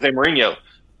 Jose Mourinho.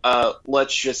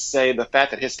 Let's just say the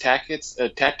fact that his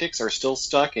tactics are still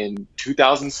stuck in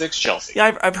 2006 Chelsea.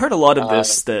 Yeah, I've heard a lot of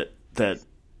this that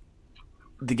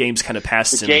the game's kind of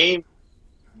passed him.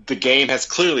 The game has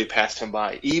clearly passed him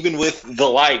by, even with the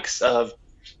likes of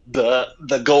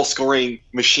the goal scoring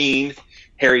machine,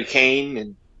 Harry Kane,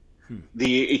 and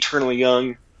the eternally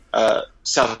young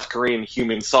South Korean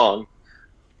Heung-min Son,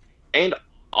 and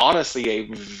honestly a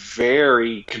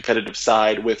very competitive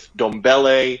side with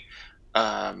Dombele.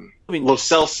 Lo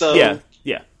Celso.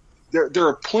 Yeah. There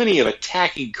are plenty of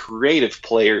attacking, creative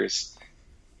players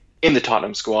in the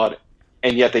Tottenham squad,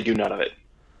 and yet they do none of it.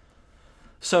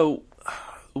 So,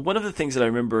 one of the things that I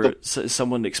remember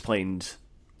someone explained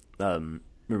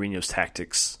Mourinho's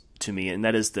tactics to me, and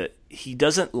that is that he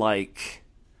doesn't like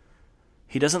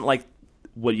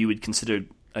what you would consider,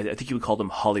 I think you would call them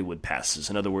Hollywood passes.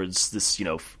 In other words, this,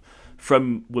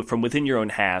 from within your own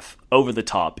half, over the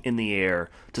top, in the air,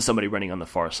 to somebody running on the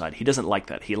far side. He doesn't like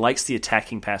that. He likes the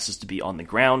attacking passes to be on the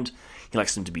ground. He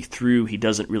likes them to be through. He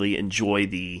doesn't really enjoy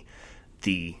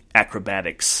the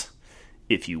acrobatics,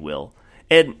 if you will.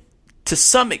 And to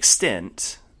some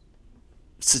extent,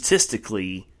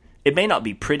 statistically, it may not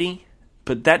be pretty,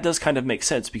 but that does kind of make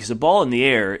sense because a ball in the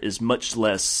air is you're much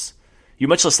less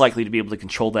likely to be able to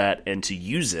control that and to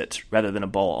use it rather than a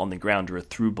ball on the ground or a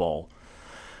through ball.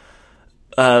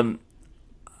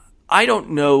 I don't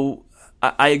know.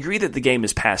 I agree that the game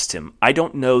has passed him. I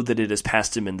don't know that it has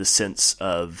passed him in the sense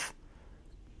of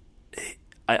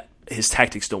his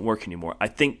tactics don't work anymore. I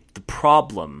think the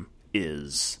problem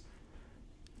is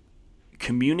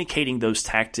communicating those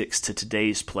tactics to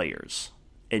today's players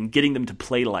and getting them to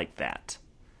play like that.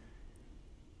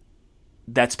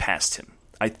 That's past him.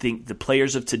 I think the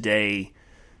players of today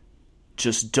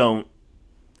just don't.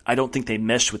 I don't think they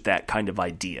mesh with that kind of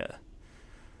idea.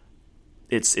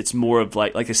 It's more of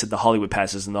like I said, the Hollywood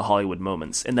passes and the Hollywood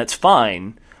moments, and that's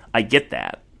fine. I get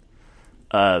that.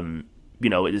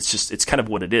 It's kind of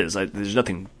what it is. There's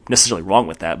nothing necessarily wrong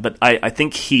with that, but I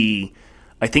think he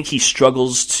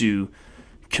struggles to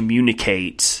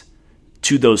communicate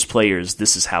to those players,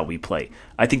 this is how we play.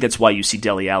 I think that's why you see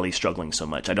Dele Alli struggling so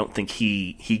much. I don't think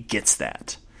he gets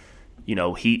that.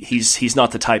 He's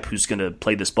not the type who's going to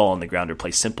play this ball on the ground or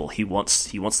play simple. He wants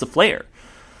the flair.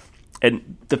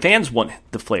 And the fans want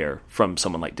the flair from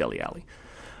someone like Dele Alli.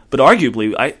 But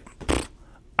arguably,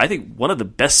 I think one of the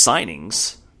best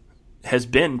signings has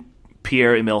been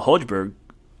Pierre-Emile Højbjerg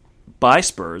by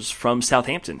Spurs from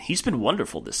Southampton. He's been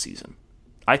wonderful this season,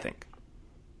 I think.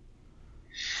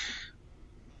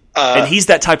 And he's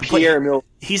that type of player.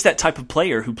 He's that type of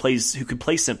player who can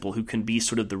play simple, who can be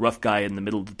sort of the rough guy in the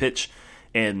middle of the pitch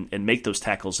and make those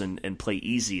tackles and play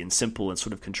easy and simple and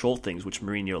sort of control things, which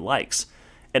Mourinho likes.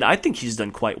 And I think he's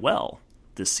done quite well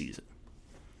this season.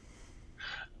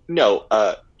 No,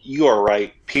 you are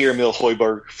right. Pierre-Emile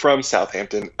Højbjerg from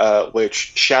Southampton,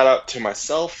 which shout out to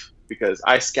myself because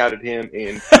I scouted him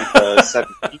in FIFA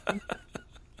 17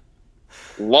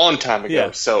 long time ago.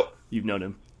 Yeah, so you've known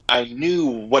him. I knew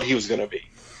what he was going to be.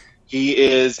 He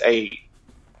is a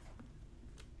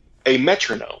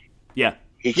metronome. Yeah.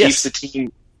 He keeps the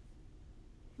team.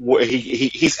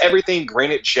 He's everything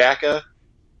Granit Xhaka,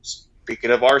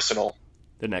 speaking of Arsenal,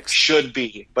 the next should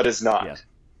be, but is not. Yeah.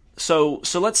 So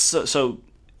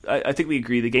I think we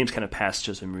agree the game's kind of past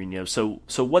Jose Mourinho. So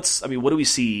what do we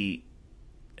see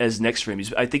as next for him?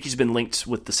 I think he's been linked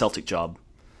with the Celtic job,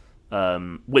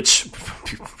 which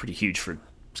pretty huge for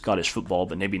Scottish football,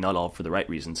 but maybe not all for the right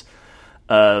reasons.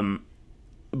 But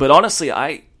honestly,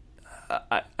 I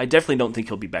definitely don't think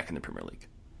he'll be back in the Premier League.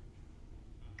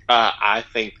 I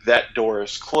think that door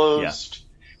is closed. Yeah.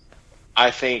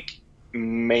 I think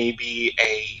maybe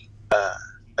a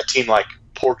team like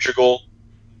Portugal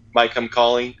might come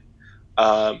calling.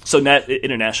 So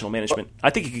international management. I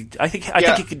think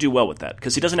he could do well with that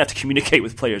because he doesn't have to communicate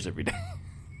with players every day.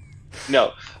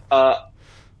 No.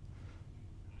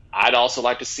 I'd also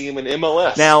like to see him in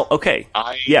MLS. Now, okay.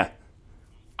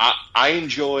 I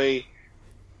enjoy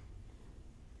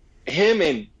him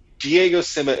and Diego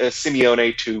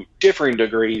Simeone, to differing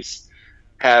degrees,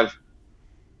 have,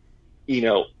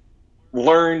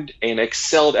 learned and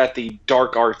excelled at the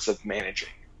dark arts of managing.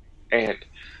 And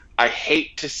I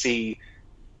hate to see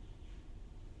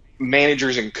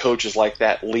managers and coaches like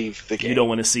that leave the game. You don't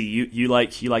want to see you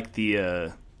like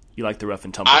the rough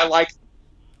and tumble. I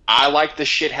like the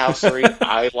shithousery.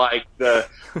 I like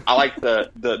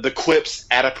the quips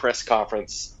at a press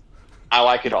conference. I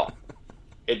like it all.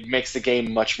 It makes the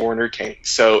game much more entertaining.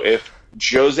 So if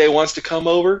Jose wants to come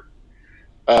over,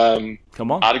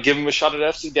 come on. I'd give him a shot at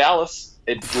FC Dallas.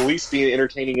 It'd at least be an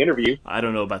entertaining interview. I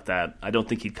don't know about that. I don't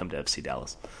think he'd come to FC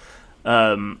Dallas.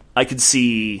 I could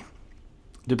see,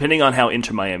 depending on how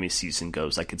Inter Miami season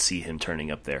goes, I could see him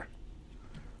turning up there.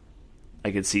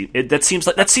 I could see it. That seems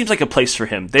like a place for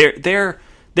him. They're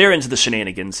into the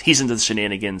shenanigans. He's into the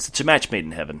shenanigans. It's a match made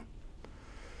in heaven.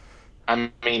 I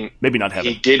mean, maybe not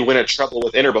heaven. He did win a treble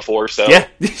with Inter before, so yeah.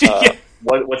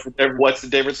 What's the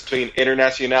difference between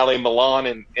Internazionale Milan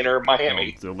and Inter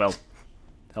Miami? Well,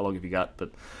 how long have you got?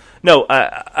 But no,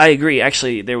 I agree.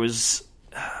 Actually, there was,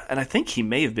 and I think he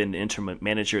may have been Inter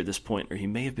manager at this point, or he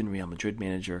may have been Real Madrid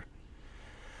manager.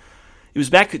 It was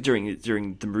back during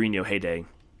the Mourinho heyday,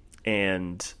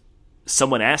 and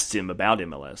someone asked him about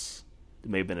MLS. It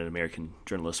may have been an American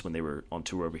journalist when they were on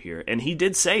tour over here, and he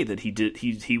did say that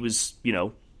he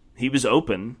was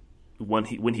open when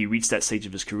he reached that stage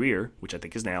of his career, which I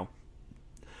think is now.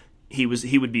 He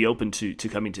would be open to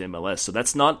coming to MLS. So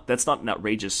that's not an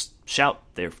outrageous shout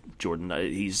there, Jordan.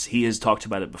 He has talked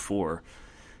about it before,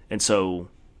 and so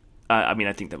I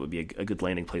think that would be a good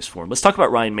landing place for him. Let's talk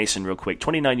about Ryan Mason real quick.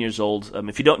 29 years old.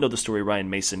 If you don't know the story,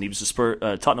 Ryan Mason, he was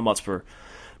a Tottenham Hotspur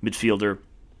midfielder.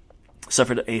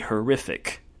 Suffered a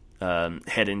horrific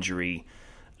head injury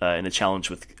in a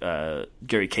challenge with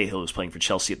Gary Cahill, who was playing for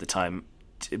Chelsea at the time.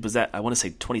 Was that, I want to say,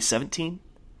 2017?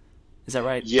 Is that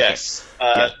right? Yes.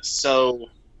 Okay. So,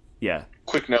 yeah.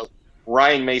 Quick note: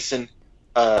 Ryan Mason,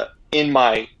 in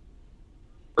my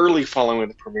early following of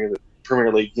the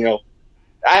Premier League,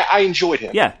 I enjoyed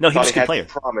him. Yeah, no, he was a good player.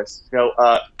 Promise,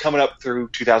 coming up through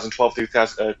 2012 through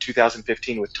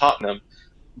 2015 with Tottenham,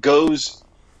 goes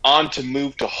on to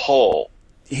move to Hull.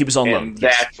 He was on loan.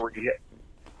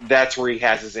 That's where he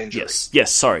has his injury.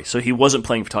 Yes. Sorry. So he wasn't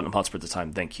playing for Tottenham Hotspur at the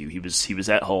time. Thank you. He was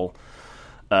at Hull,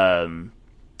 and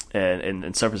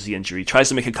suffers the injury. Tries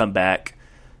to make a comeback,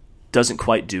 doesn't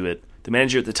quite do it. The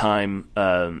manager at the time,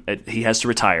 he has to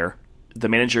retire. The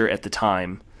manager at the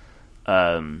time,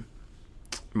 Mauricio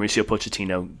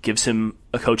Pochettino, gives him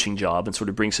a coaching job and sort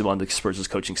of brings him on the Spurs'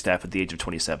 coaching staff at the age of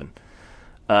 27.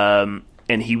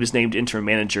 And he was named interim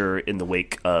manager in the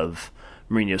wake of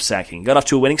Mourinho's sacking. Got off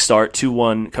to a winning start,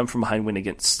 2-1, come from behind win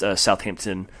against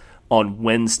Southampton on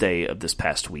Wednesday of this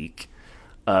past week.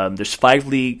 There's five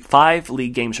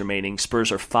league games remaining. Spurs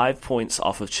are 5 points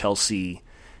off of Chelsea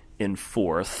in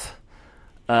fourth.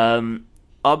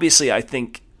 Obviously, I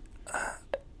think,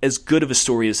 as good of a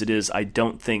story as it is, I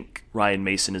don't think Ryan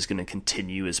Mason is going to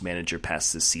continue as manager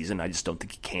past this season. I just don't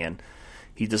think he can.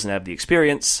 He doesn't have the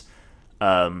experience.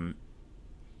 I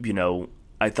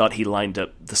thought he lined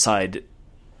up the side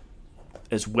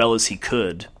as well as he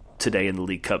could today in the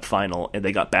League Cup final, and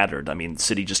they got battered. I mean,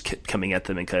 City just kept coming at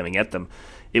them.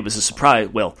 It was a surprise.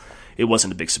 Well, it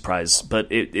wasn't a big surprise,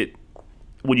 but it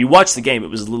when you watch the game, it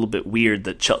was a little bit weird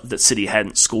that City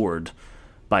hadn't scored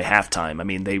by halftime. I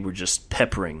mean, they were just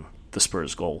peppering the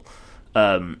Spurs goal.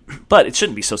 But it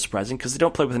shouldn't be so surprising because they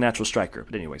don't play with a natural striker.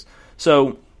 But anyways,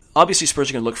 so obviously Spurs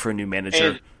are going to look for a new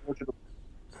manager.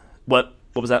 What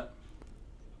was that?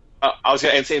 I was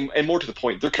going to say, and more to the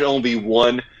point, there could only be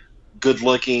one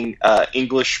good-looking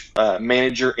English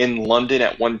manager in London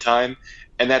at one time,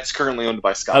 and that's currently owned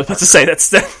by Scott. I was about to say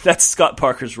that's Scott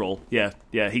Parker's role. Yeah,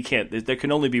 he can't. There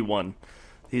can only be one.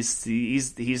 He's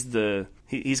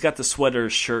got the sweater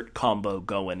shirt combo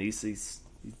going. He's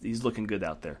looking good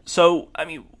out there. So I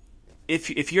mean,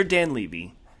 if you're Dan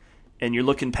Levy and you're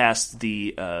looking past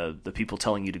the people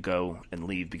telling you to go and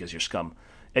leave because you're scum,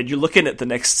 and you're looking at the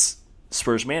next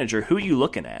Spurs manager, who are you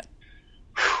looking at?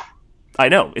 I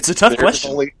know it's a tough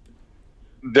question.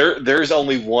 There's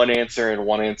only one answer and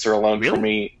one answer alone for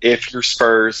me. If you're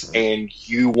Spurs and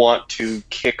you want to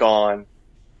kick on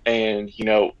and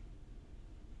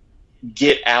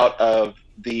get out of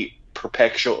the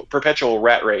perpetual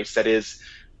rat race that is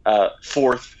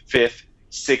fourth, fifth,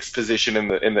 sixth position in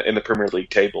the Premier League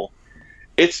table,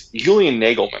 it's Julian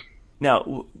Nagelsmann.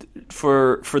 Now,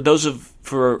 for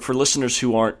listeners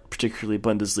who aren't particularly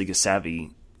Bundesliga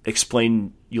savvy,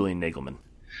 explain Julian Nagelsmann.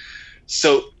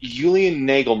 So Julian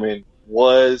Nagelsmann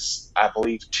was, I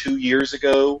believe, 2 years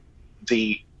ago,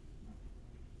 the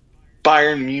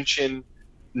Bayern Munich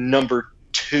number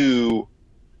 2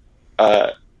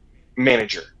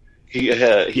 manager. He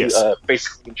Yes.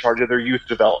 basically in charge of their youth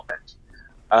development.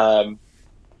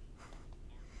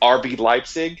 RB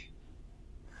Leipzig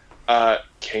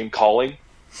came calling.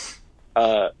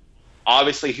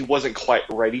 Obviously, he wasn't quite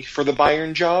ready for the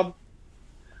Bayern job.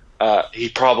 He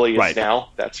probably is Right. now,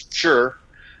 that's for sure.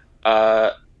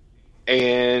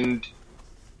 And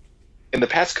in the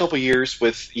past couple of years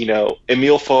with,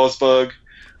 Emil Forsberg,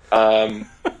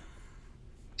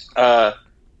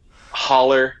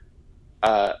 Haller,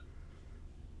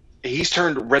 he's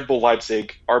turned Red Bull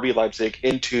Leipzig, RB Leipzig,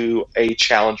 into a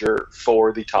challenger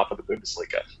for the top of the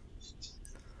Bundesliga,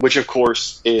 which, of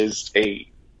course, is a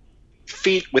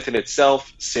feat within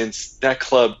itself since that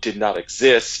club did not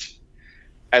exist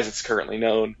as it's currently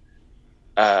known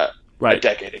a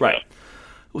decade ago. Right.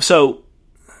 So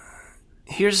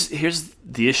here's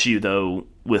the issue, though,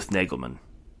 with Nagelmann.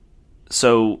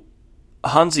 So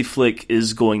Hansi Flick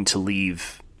is going to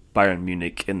leave Bayern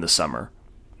Munich in the summer.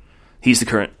 He's the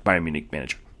current Bayern Munich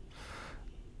manager.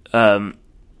 And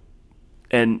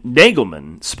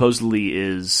Nagelmann supposedly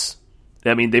is...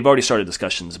 I mean, they've already started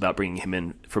discussions about bringing him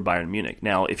in for Bayern Munich.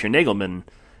 Now, if you're Nagelmann,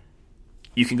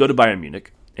 you can go to Bayern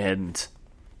Munich and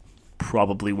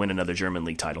probably win another German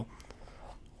league title.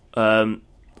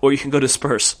 Or you can go to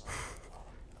Spurs.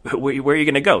 Where are you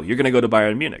going to go? You're going to go to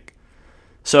Bayern Munich.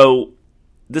 So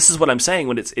this is what I'm saying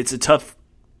when it's a tough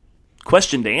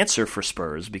question to answer for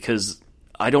Spurs because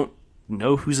I don't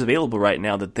know who's available right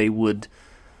now that they would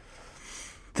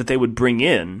bring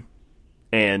in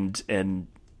and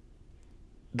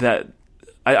that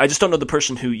I just don't know the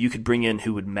person who you could bring in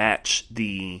who would match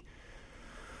the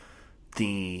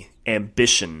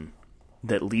ambition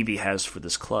that Levy has for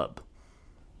this club.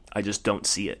 I just don't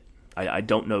see it. I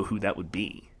don't know who that would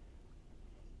be.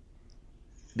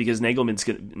 Because Nagelmann's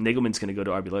going to go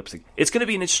to RB Leipzig. It's going to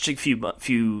be an interesting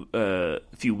few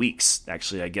weeks.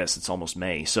 Actually, I guess it's almost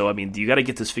May. So I mean, you got to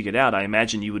get this figured out. I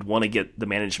imagine you would want to get the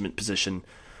management position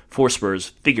for Spurs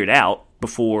figured out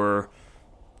before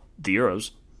the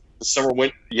Euros. The summer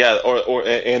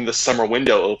and the summer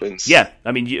window opens. Yeah,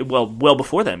 I mean, well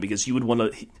before then, because you would want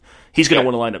to. He's going to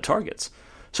want to line up targets.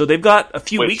 So they've got a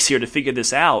few weeks here to figure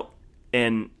this out,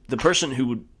 and the person who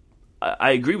would,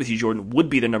 I agree with you, Jordan, would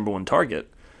be the number one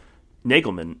target,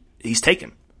 Nagelmann, he's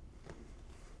taken.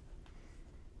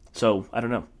 So I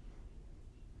don't know.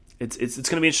 It's going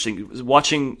to be interesting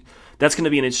watching. That's going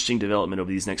to be an interesting development over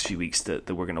these next few weeks that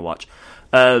we're going to watch.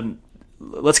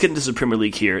 Let's get into the Premier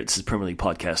League here. It's a Premier League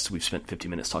podcast. We've spent 50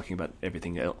 minutes talking about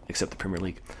everything else except the Premier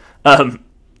League.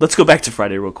 Let's go back to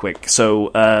Friday real quick.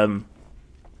 So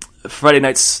Friday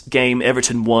night's game,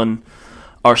 Everton 1,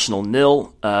 Arsenal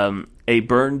 0. A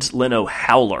Bernd Leno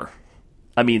howler.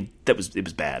 I mean, it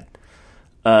was bad.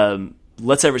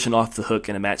 Lets Everton off the hook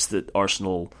in a match that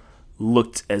Arsenal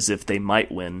looked as if they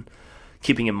might win.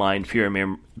 Keeping in mind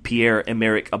Pierre-Emerick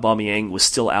Aubameyang was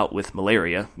still out with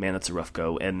malaria. Man, that's a rough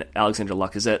go. And Alexander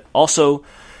Lacazette also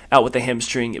out with a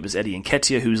hamstring. It was Eddie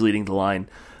Nketiah who was leading the line.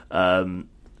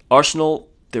 Arsenal,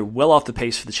 they're well off the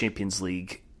pace for the Champions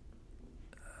League.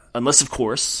 Unless, of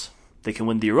course, they can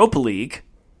win the Europa League.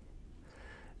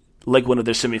 Leg one of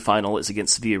their semifinal is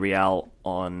against Villarreal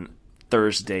on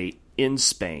Thursday in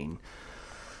Spain.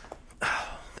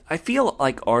 I feel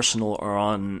like Arsenal are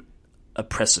on a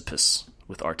precipice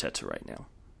with Arteta right now.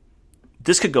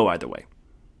 This could go either way.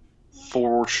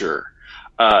 For sure.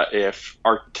 If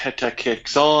Arteta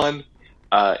kicks on,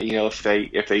 if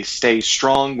they stay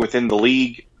strong within the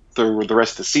league through the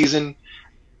rest of the season,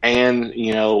 and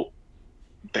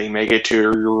they make it to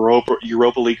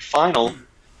Europa League final,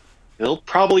 he'll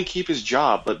probably keep his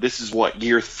job. But this is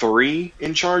year 3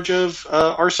 in charge of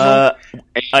Arsenal.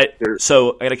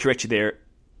 So I got to correct you there.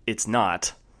 It's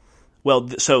not. Well,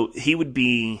 so he would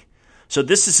be. So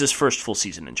this is his first full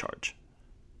season in charge,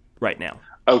 right now.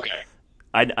 Okay.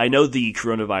 I know the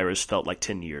coronavirus felt like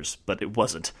 10 years, but it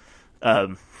wasn't.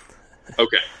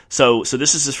 Okay. So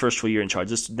this is his first full year in charge.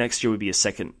 This next year would be his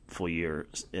second full year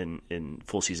in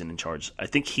full season in charge. I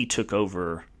think he took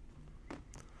over.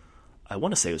 I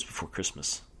want to say it was before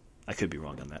Christmas. I could be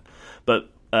wrong on that,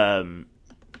 but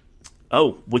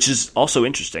which is also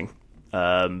interesting.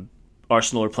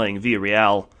 Arsenal are playing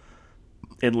Villarreal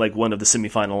in leg one of the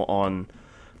semifinal on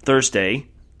Thursday.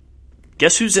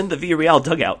 Guess who's in the Villarreal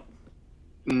dugout?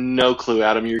 No clue,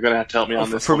 Adam. You're going to have to help me on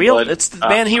this. For real? It's the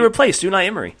man he replaced, Unai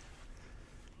Emery.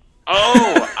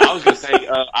 Oh, I was going to say,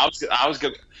 I was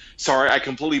going. Sorry, I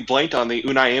completely blanked on the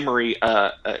Unai Emery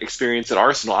experience at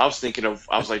Arsenal. I was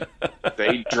like,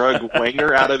 they drug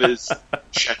Wenger out of his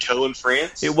chateau in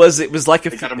France. It was like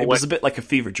it was a bit like a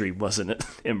fever dream, wasn't it,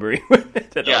 Emery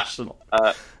at Arsenal?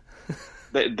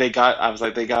 They got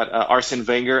Arsene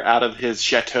Wenger out of his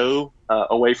chateau,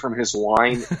 away from his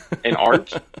wine and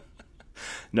art.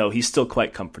 No, he's still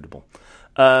quite comfortable.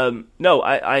 No,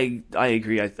 I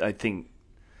agree. I think,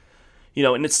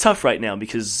 and it's tough right now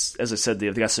because, as I said,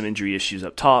 they've got some injury issues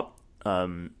up top.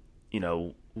 I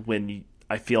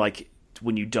feel like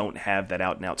when you don't have that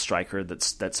out and out striker,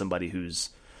 that's somebody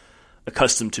who's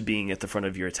accustomed to being at the front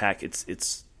of your attack,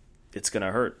 it's going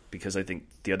to hurt, because I think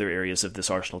the other areas of this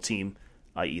Arsenal team,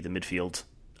 i.e. the midfield,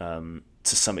 to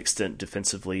some extent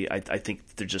defensively, I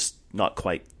think they're just not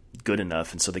quite good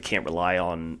enough, and so they can't rely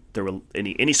on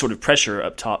any sort of pressure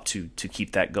up top to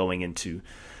keep that going and to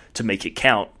make it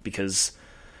count, because,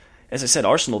 as I said,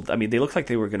 Arsenal, I mean, they looked like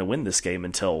they were going to win this game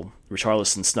until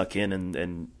Richarlison snuck in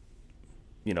and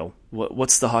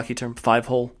what's the hockey term?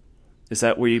 5-hole? Is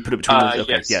that where you put it between them?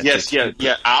 Okay. Yes.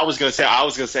 I was going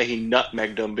to say he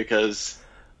nutmegged them because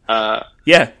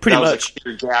pretty much.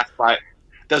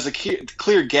 That was a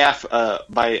clear gaff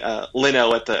by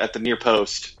Leno at the near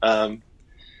post.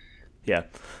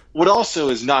 What also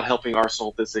is not helping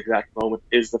Arsenal at this exact moment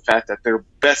is the fact that their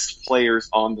best players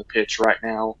on the pitch right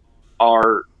now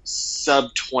are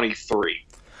sub 23.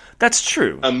 That's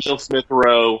true. Emile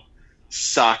Smith-Rowe,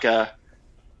 Saka,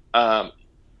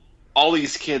 all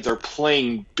these kids are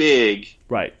playing big,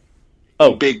 right?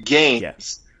 Big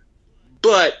games,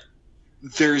 but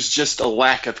there's just a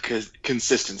lack of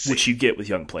consistency, which you get with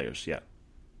young players. Yeah.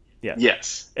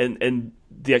 Yes, and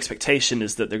the expectation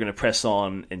is that they're going to press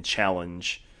on and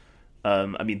challenge.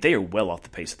 I mean, they are well off the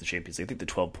pace of the Champions League. I think they're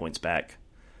 12 points back.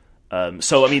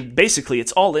 So, I mean, basically,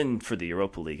 it's all in for the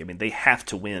Europa League. I mean, they have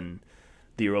to win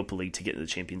the Europa League to get into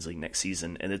the Champions League next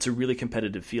season, and it's a really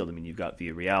competitive field. I mean, you've got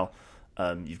Villarreal,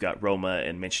 you've got Roma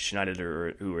and Manchester United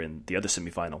who are in the other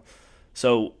semifinal.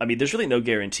 So, I mean, there's really no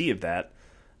guarantee of that.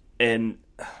 And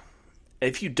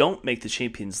if you don't make the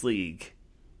Champions League,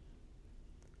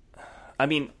 I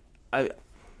mean,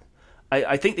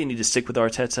 I think they need to stick with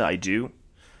Arteta. I do.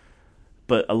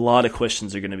 But a lot of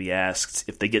questions are going to be asked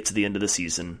if they get to the end of the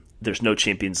season, there's no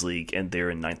Champions League, and they're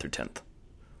in 9th or 10th.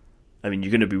 I mean,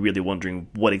 you're going to be really wondering,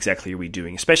 what exactly are we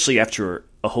doing? Especially after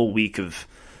a whole week of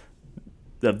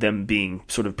them being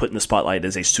sort of put in the spotlight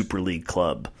as a Super League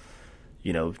club.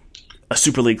 A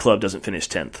Super League club doesn't finish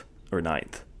 10th or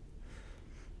 9th.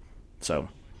 So,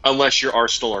 unless you're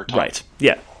Arsenal or Tottenham. Right,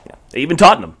 yeah. Even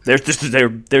Tottenham,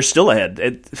 they're still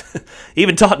ahead.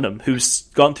 Even Tottenham, who's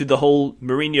gone through the whole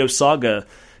Mourinho saga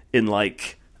in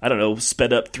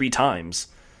sped up 3 times.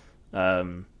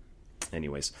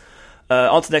 Anyways,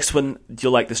 on to the next one.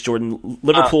 You'll like this, Jordan.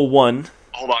 Liverpool won.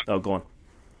 Hold on. Oh, go on.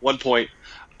 1 point.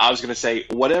 I was going to say,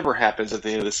 whatever happens at the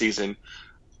end of the season,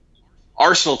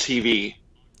 Arsenal TV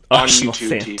on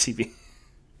YouTube TV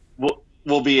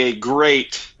will be a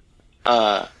great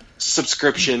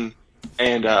subscription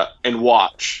and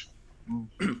watch.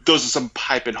 Those are some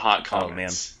piping hot comments. Oh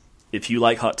man, if you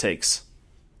like hot takes,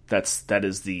 that's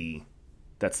the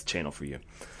channel for you.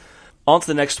 On to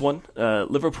the next one.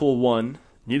 Liverpool won.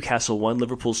 Newcastle won.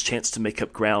 Liverpool's chance to make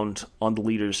up ground on the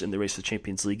leaders in the race for the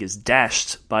Champions League is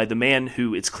dashed by the man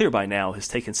who, it's clear by now, has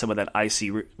taken some of that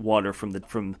icy water from the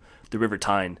River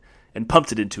Tyne and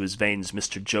pumped it into his veins,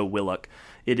 Mr. Joe Willock.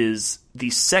 It is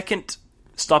the second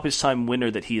stoppage time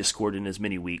winner that he has scored in as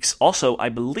many weeks. Also, I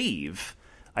believe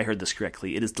I heard this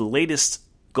correctly, it is the latest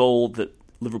goal that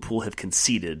Liverpool have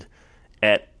conceded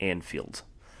at Anfield.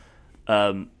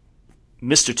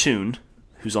 Mr. Toon,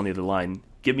 who's on the other line,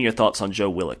 give me your thoughts on Joe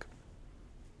Willock.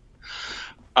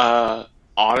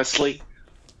 Honestly,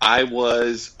 I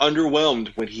was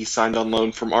underwhelmed when he signed on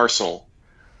loan from Arsenal.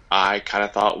 I kind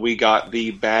of thought we got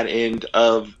the bad end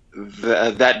of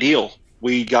that deal.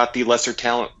 We got the lesser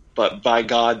talent, but by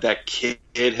God, that kid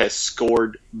has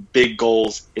scored big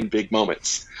goals in big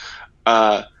moments.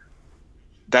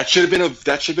 That should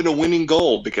have been a winning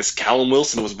goal because Callum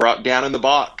Wilson was brought down in the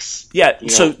box. Yeah,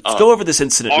 go over this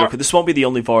incident real quick. This won't be the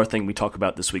only VAR thing we talk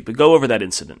about this week, but go over that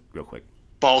incident real quick.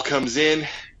 Ball comes in,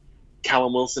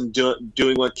 Callum Wilson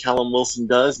doing what Callum Wilson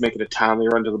does, making a timely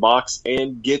run to the box,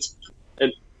 and gets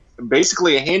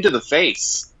basically a hand to the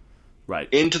face, right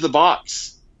into the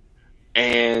box,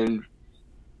 and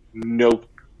no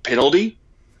penalty,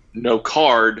 no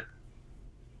card,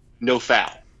 no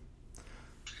foul.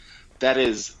 That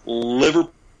is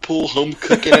Liverpool home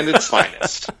cooking at its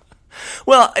finest.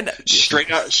 Well,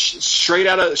 straight out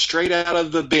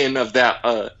of the bin of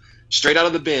that straight out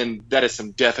of the bin, that is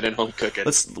some definite home cooking.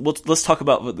 Let's talk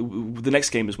about the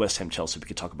next game is West Ham Chelsea. We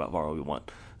can talk about VAR all we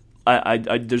want.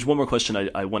 There's one more question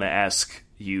I want to ask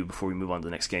you before we move on to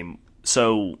the next game.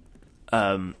 So,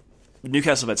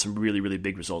 Newcastle had some really, really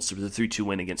big results. There was a 3-2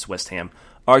 win against West Ham.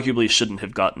 Arguably shouldn't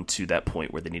have gotten to that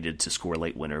point where they needed to score a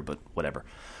late winner, but whatever.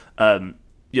 I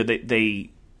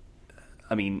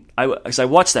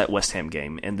watched that West Ham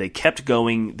game, and they kept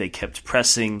going. They kept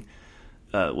pressing.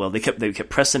 They kept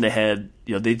pressing ahead.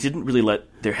 They didn't really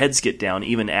let their heads get down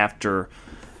even after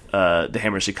the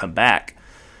Hammers had come back.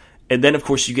 And then, of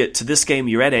course, you get to this game.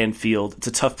 You're at Anfield. It's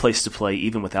a tough place to play,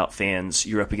 even without fans.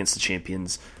 You're up against the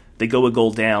champions. They go a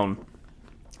goal down.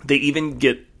 They even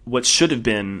get what should have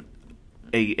been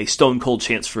a stone-cold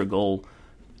chance for a goal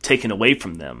taken away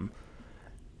from them.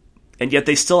 And yet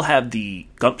they still have the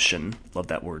gumption, love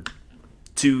that word,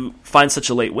 to find such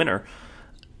a late winner.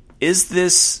 Is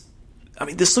this...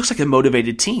 this looks like a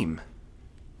motivated team,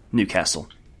 Newcastle,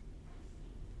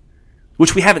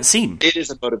 which we haven't seen. It is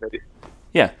a motivated...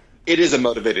 Yeah. It is a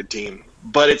motivated team,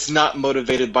 but it's not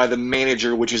motivated by the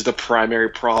manager, which is the primary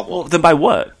problem. Well, then by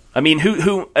what? He's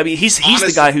honestly,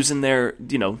 the guy who's in there,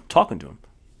 talking to him.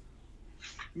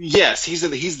 Yes, he's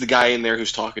the guy in there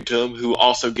who's talking to him, who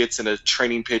also gets in a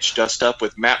training pitch dust up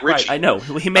with Matt Ritchie. Right, I know.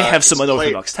 He may have some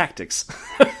unorthodox tactics,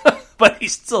 but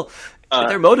he's still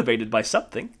they're motivated by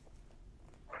something.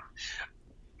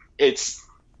 It's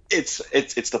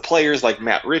the players like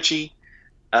Matt Ritchie,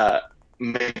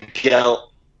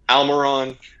 Miguel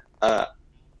Almiron,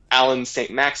 Alan St.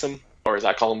 Maxim, or as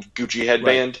I call him, Gucci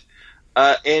Headband,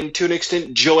 and to an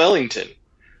extent, Joe Ellington.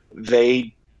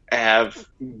 They have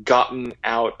gotten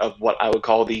out of what I would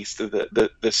call the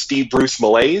Steve Bruce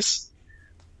malaise,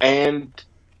 and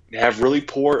have really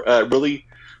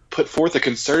put forth a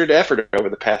concerted effort over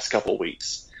the past couple of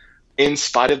weeks, in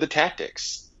spite of the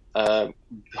tactics.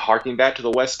 Harking back to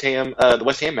the West Ham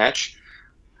match,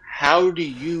 how do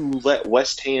you let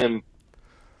West Ham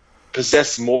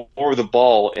possess more of the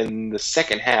ball in the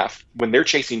second half when they're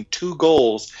chasing 2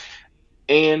 goals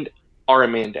and are a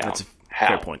man down? That's a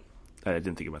fair point. I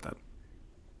didn't think about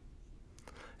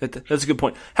that. That's a good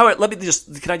point. However,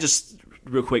 can I just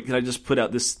real quick? Can I just put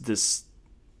out this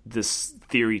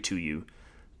theory to you?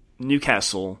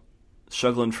 Newcastle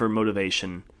struggling for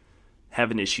motivation,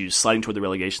 having issues, sliding toward the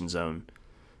relegation zone.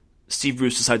 Steve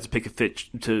Bruce decides to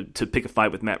pick a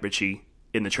fight with Matt Ritchie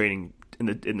in the training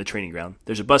ground.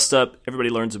 There's a bust up.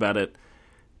 Everybody learns about it.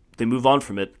 They move on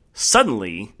from it.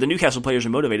 Suddenly, the Newcastle players are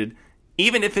motivated,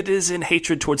 even if it is in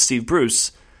hatred towards Steve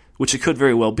Bruce, which it could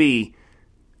very well be.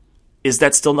 Is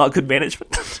that still not good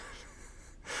management?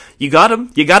 You got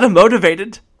him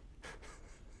motivated.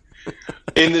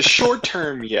 In the short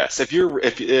term, yes. If you're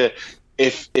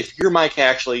Mike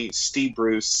Ashley, Steve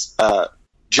Bruce,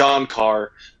 John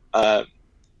Carr,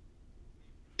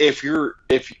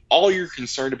 if all you're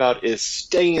concerned about is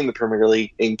staying in the Premier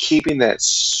League and keeping that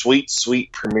sweet,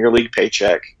 sweet Premier League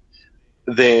paycheck,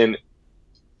 then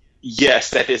yes,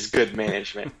 that is good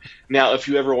management. Now, if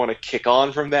you ever want to kick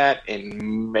on from that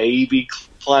and maybe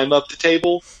climb up the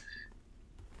table,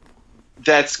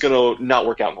 that's going to not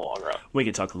work out in the long run. We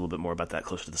can talk a little bit more about that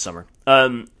closer to the summer.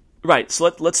 Right,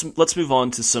 so let's move on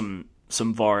to some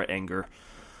VAR anger.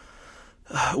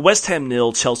 West Ham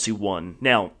 0, Chelsea 1.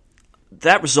 Now,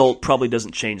 that result probably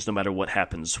doesn't change no matter what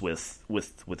happens with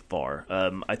VAR.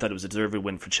 I thought it was a deserved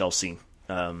win for Chelsea,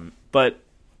 but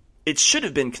it should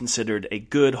have been considered a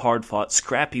good, hard-fought,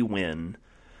 scrappy win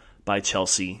by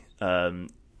Chelsea.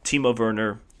 Timo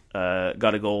Werner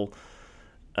got a goal.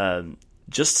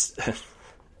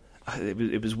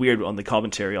 It was weird on the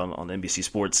commentary on NBC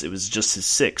Sports. It was just his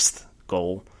 6th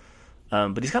goal,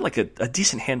 but he's got like a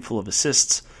decent handful of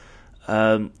assists.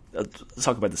 Let's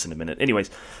talk about this in a minute.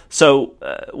 Anyways, so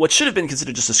what should have been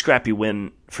considered just a scrappy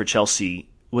win for Chelsea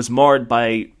was marred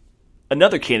by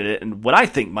another candidate, and what I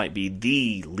think might be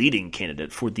the leading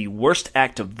candidate for the worst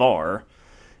act of VAR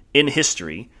in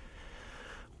history.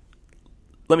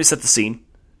 Let me set the scene.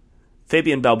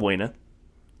 Fabian Balbuena,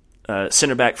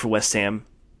 center back for West Ham.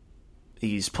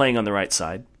 He's playing on the right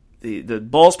side. The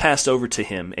ball's passed over to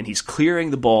him, and he's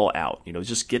clearing the ball out.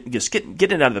 Just getting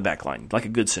it out of the back line, like a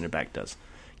good center back does.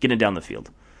 Getting it down the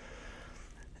field.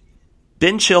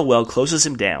 Ben Chilwell closes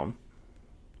him down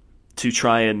to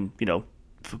try and,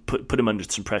 put him under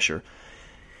some pressure.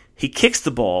 He kicks the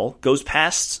ball, goes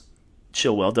past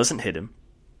Chilwell, doesn't hit him,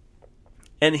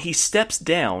 and he steps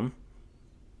down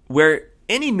where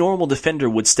any normal defender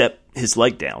would step his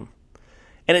leg down.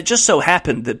 And it just so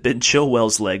happened that Ben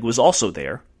Chilwell's leg was also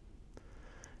there,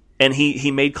 and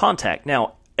he made contact.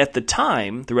 Now, at the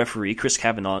time, the referee, Chris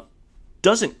Kavanagh,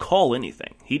 doesn't call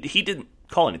anything. He didn't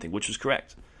call anything, which was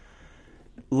correct.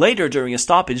 Later, during a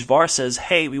stoppage, VAR says,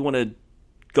 hey, we want to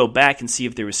go back and see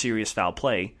if there was serious foul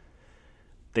play.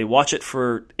 They watch it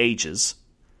for ages.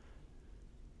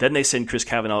 Then they send Chris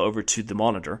Kavanagh over to the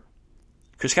monitor.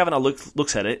 Chris Kavanagh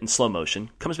looks at it in slow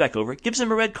motion, comes back over, gives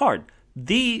him a red card.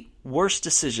 The worst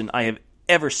decision I have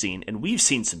ever seen, and we've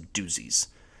seen some doozies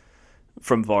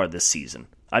from VAR this season.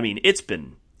 I mean, it's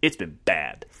been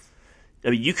bad. I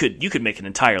mean, you could make an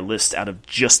entire list out of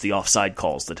just the offside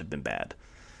calls that have been bad.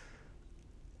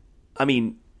 I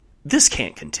mean, this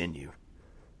can't continue.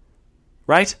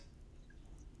 Right?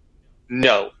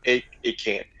 No, it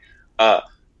can't.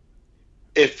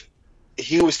 If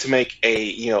he was to make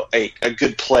a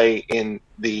good play in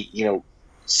the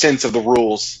sense of the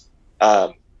rules,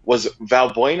 was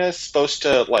Valbuena supposed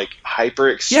to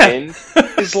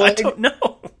hyperextend his leg? I don't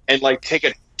know. And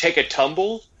take a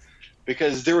tumble?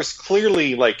 Because there was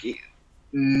clearly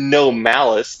no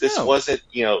malice. This wasn't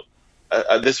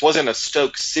this wasn't a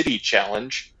Stoke City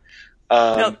challenge.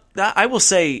 Now, I will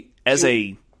say, as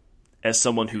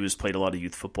someone who has played a lot of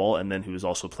youth football and then who has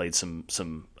also played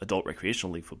some adult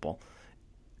recreational league football,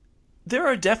 there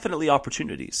are definitely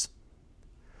opportunities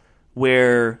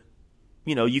where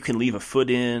you can leave a foot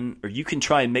in, or you can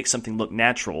try and make something look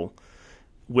natural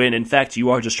when in fact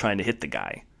you are just trying to hit the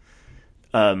guy.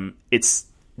 It's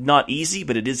not easy,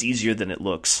 but it is easier than it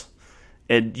looks.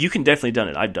 And you can definitely done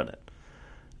it. I've done it.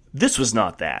 This was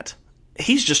not that.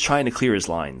 He's just trying to clear his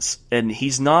lines. And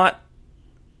he's not...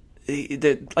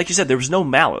 Like you said, there was no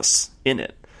malice in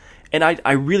it. And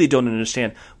I really don't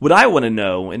understand. What I want to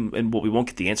know, and what we won't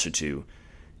get the answer to,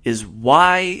 is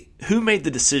who made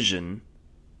the decision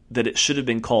that it should have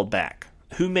been called back?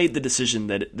 Who made the decision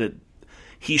that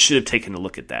he should have taken a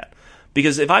look at that?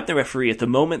 Because if I'm the referee, at the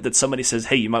moment that somebody says,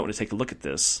 hey, you might want to take a look at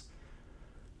this,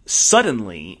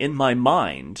 suddenly, in my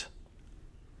mind,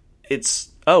 it's,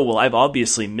 oh, well, I've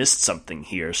obviously missed something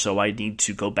here, so I need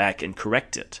to go back and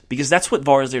correct it. Because that's what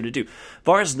VAR is there to do.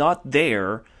 VAR is not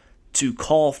there to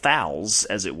call fouls,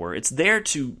 as it were. It's there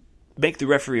to make the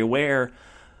referee aware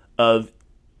of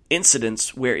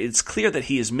incidents where it's clear that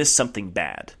he has missed something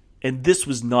bad. And this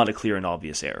was not a clear and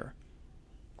obvious error.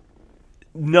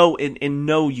 No, in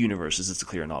no universe is this a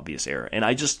clear and obvious error. And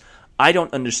I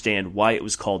don't understand why it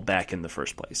was called back in the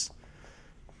first place.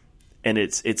 And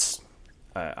it's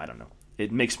I don't know.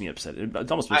 It makes me upset. It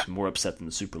almost makes me more upset than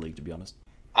the Super League, to be honest.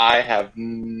 I have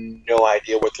no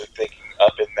idea what they're thinking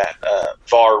up in that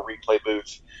VAR replay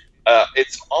booth.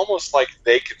 It's almost like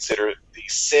they consider the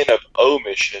sin of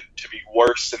omission to be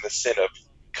worse than the sin of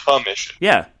commission.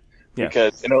 Yeah.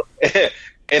 Because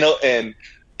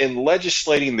in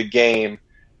legislating the game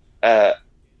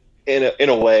in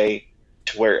a way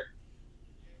to where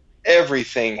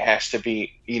everything has to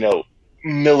be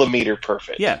millimeter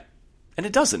perfect. Yeah, and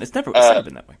it doesn't. It's never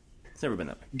been that way. It's never been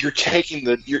that way. You're taking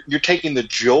the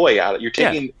joy out of it. You're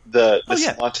taking the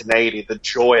spontaneity, the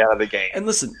joy out of the game. And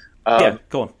listen, go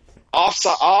on.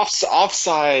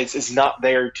 Offsides is not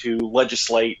there to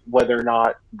legislate whether or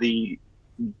not the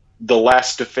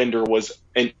last defender was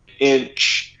an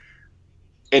inch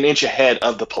ahead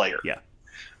of the player. Yeah.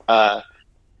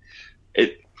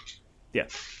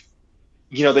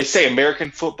 They say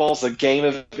American football's a game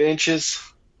of inches,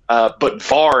 but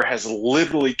VAR has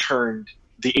literally turned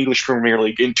the English Premier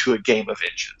League into a game of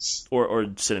inches. Or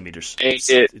centimeters. It's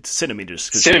centimeters.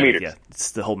 Centimeters. Yeah,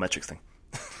 it's the whole metric thing.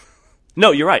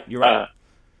 No, you're right. You're right.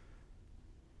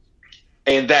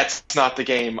 And that's not the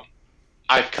game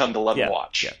I've come to love and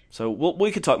watch. Yeah. So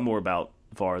we could talk more about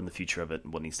VAR and the future of it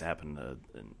and what needs to happen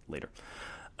later.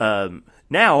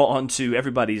 Now on to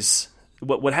everybody's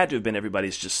what had to have been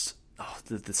everybody's just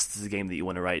this is a game that you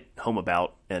want to write home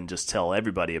about and just tell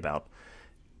everybody about.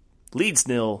 Leeds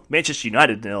 0, Manchester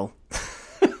United 0.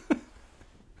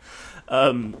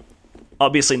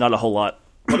 Obviously not a whole lot.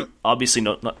 Obviously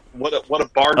not. What a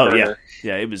barn burner.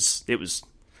 Yeah. It was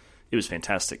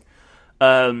fantastic.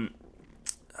 Not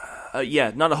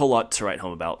a whole lot to write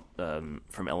home about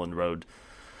from Ellen Road.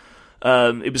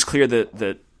 It was clear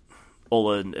that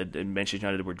Ola and Manchester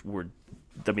United were.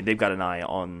 I mean, they've got an eye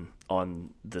on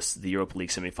the Europa League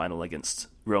semifinal against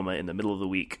Roma in the middle of the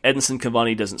week. Edinson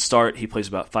Cavani doesn't start; he plays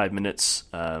about 5 minutes.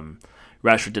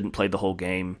 Rashford didn't play the whole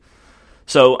game,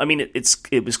 so I mean,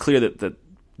 it was clear that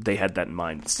they had that in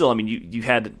mind. Still, I mean, you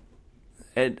had,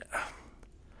 and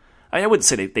I wouldn't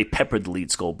say they peppered the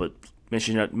Leeds goal, but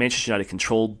Manchester United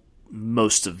controlled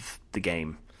most of the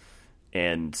game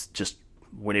and just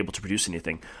weren't able to produce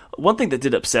anything. One thing that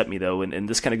did upset me, though, and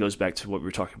this kind of goes back to what we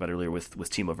were talking about earlier with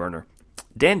Timo Werner,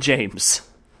 Dan James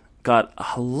got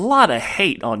a lot of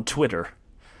hate on Twitter,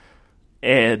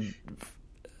 and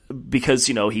because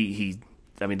he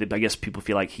I mean, I guess people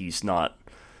feel like he's not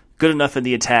good enough in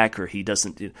the attack, or he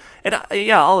doesn't. And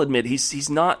I'll admit he's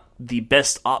not the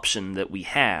best option that we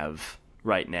have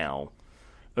right now,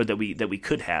 or that we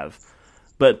could have.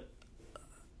 But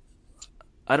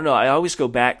I don't know. I always go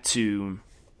back to.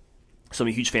 So I'm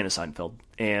a huge fan of Seinfeld,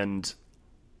 and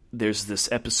there's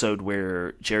this episode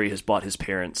where Jerry has bought his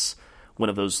parents one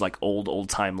of those like old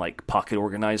time like pocket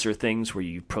organizer things where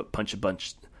you punch a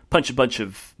bunch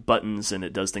of buttons and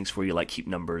it does things for you, like keep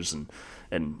numbers and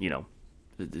you know,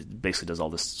 it basically does all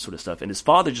this sort of stuff. And his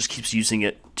father just keeps using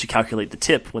it to calculate the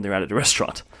tip when they're out at a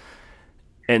restaurant.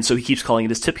 And so he keeps calling it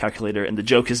his tip calculator, and the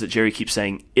joke is that Jerry keeps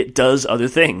saying, it does other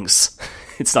things.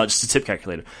 It's not just a tip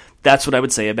calculator. That's what I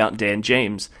would say about Dan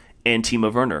James and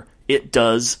Timo Werner. It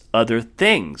does other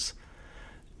things.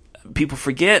 People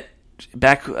forget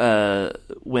back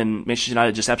when Manchester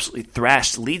United just absolutely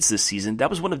thrashed Leeds this season, that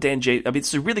was one of Dan James. I mean,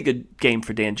 it's a really good game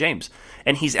for Dan James.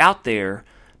 And he's out there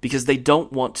because they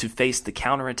don't want to face the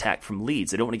counterattack from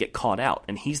Leeds. They don't want to get caught out.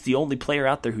 And he's the only player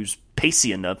out there who's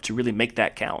pacey enough to really make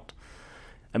that count.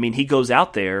 I mean, he goes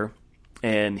out there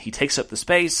and he takes up the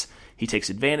space. He takes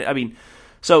advantage. I mean,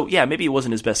 so yeah, maybe it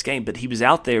wasn't his best game, but he was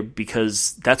out there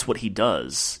because that's what he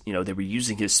does. You know, they were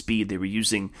using his speed. They were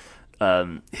using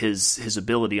his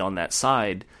ability on that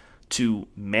side to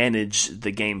manage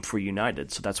the game for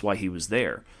United. So that's why he was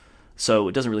there. So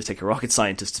it doesn't really take a rocket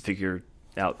scientist to figure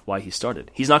out why he started.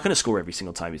 He's not going to score every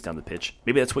single time he's down the pitch.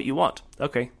 Maybe that's what you want.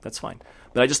 Okay, that's fine.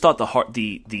 But I just thought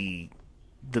the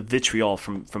vitriol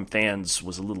from fans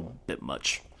was a little bit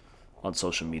much on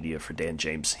social media for Dan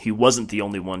James. He wasn't the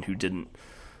only one who didn't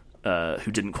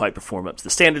quite perform up to the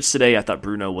standards today. I thought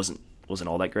Bruno wasn't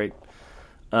all that great.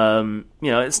 You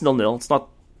know, it's 0-0.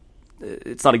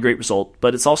 It's not a great result,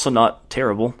 but it's also not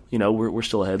terrible. You know, we're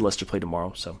still ahead. Leicester play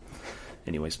tomorrow. So,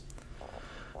 anyways,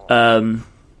 I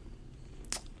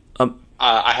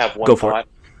have one thought.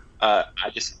 I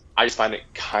just find it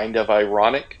kind of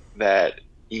ironic that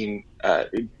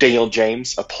Daniel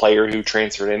James, a player who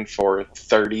transferred in for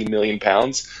 £30 million,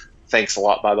 thanks a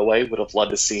lot, by the way, would have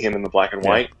loved to see him in the black and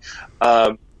white,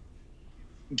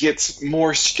 gets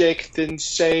more stick than,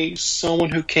 say, someone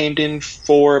who came in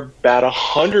for about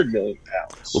 £100 million.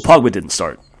 Well, Pogba didn't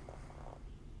start.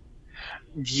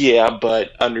 Yeah,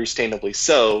 but understandably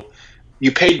so.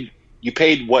 You paid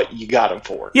what you got him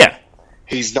for. Yeah,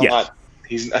 he's not. Yeah.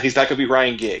 He's not going to be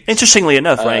Ryan Giggs. Interestingly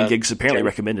enough, Ryan Giggs apparently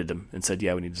recommended him and said,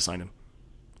 "Yeah, we need to sign him."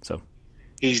 So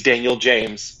he's Daniel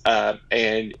James,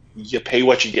 and you pay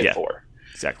what you get for.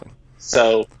 Exactly.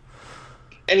 So,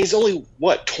 and he's only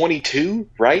 22,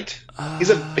 right? He's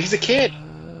a kid.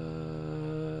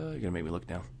 You're gonna make me look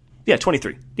now. Yeah,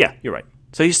 23. Yeah, you're right.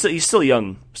 So he's still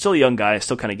young, still a young guy,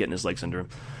 still kind of getting his legs under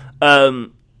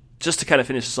him. Just to kind of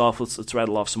finish this off, let's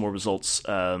rattle off some more results.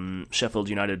 Sheffield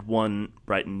United 1,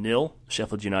 Brighton 0.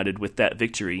 Sheffield United, with that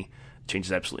victory,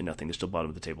 changes absolutely nothing. They're still bottom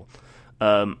of the table.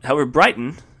 However,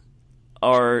 Brighton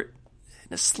are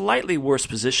in a slightly worse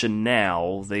position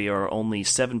now. They are only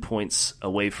 7 points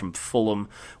away from Fulham,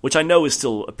 which I know is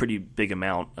still a pretty big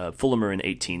amount. Fulham are in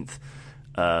 18th,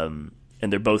 and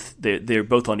they're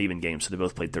both on even games, so they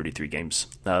both played 33 games.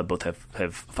 Both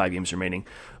have 5 games remaining.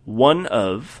 One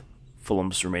of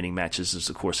Fulham's remaining matches is,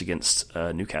 of course, against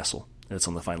Newcastle. That's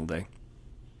on the final day.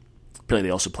 Apparently,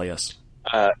 they also play us.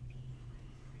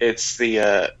 It's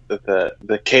I call it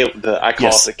the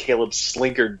Caleb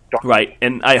Slinker. Right,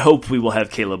 and I hope we will have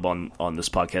Caleb on this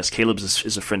podcast. Caleb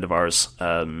is a friend of ours.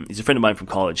 He's a friend of mine from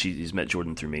college. He's met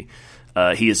Jordan through me.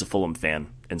 He is a Fulham fan,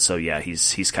 and so yeah,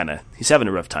 he's having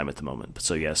a rough time at the moment. But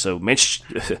so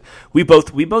Manchester, we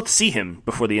both see him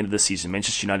before the end of the season.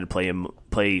 Manchester United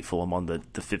play Fulham on the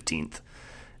 15th,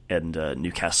 and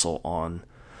Newcastle on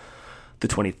the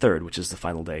 23rd, which is the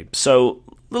final day. So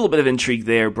a little bit of intrigue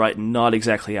there. Brighton not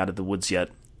exactly out of the woods yet.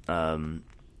 Let's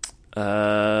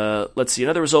see,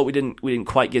 another result we didn't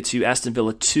quite get to. Aston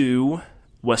Villa 2,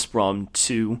 West Brom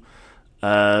 2.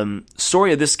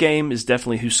 Story of this game is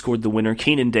definitely who scored the winner.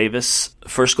 Keenan Davis,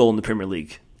 first goal in the Premier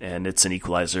League, and it's an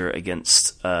equalizer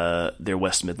against their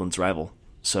West Midlands rival.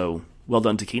 So well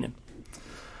done to Keenan.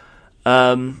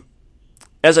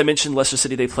 As I mentioned, Leicester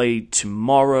City, they play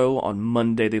tomorrow. On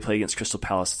Monday, they play against Crystal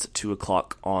Palace at 2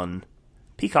 o'clock on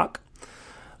Peacock.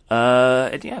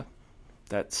 And yeah,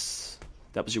 that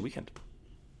was your weekend.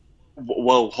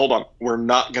 Whoa, hold on. We're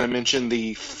not going to mention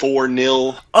the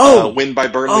 4-0 win by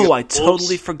Burnley. Oh, I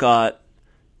totally forgot.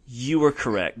 You were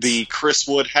correct. The Chris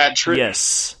Wood hat trick.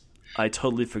 Yes, I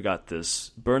totally forgot this.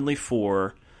 Burnley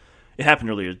 4. It happened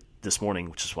earlier this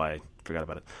morning, which is why I forgot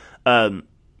about it.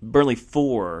 Burnley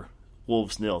 4,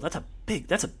 Wolves 0. That's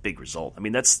a big result. I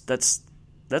mean, that's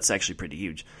That's actually pretty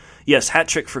huge. Yes, hat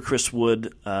trick for Chris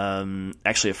Wood.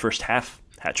 Actually, a first half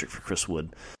hat trick for Chris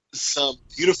Wood. Some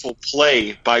beautiful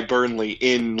play by Burnley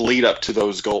in lead up to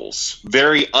those goals.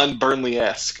 Very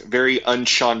un-Burnley-esque, very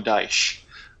un-Sean Dyche.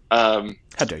 How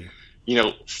dare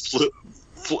you?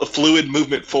 Fluid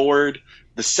movement forward.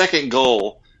 The second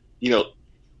goal,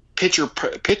 picture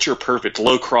perfect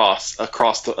low cross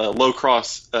across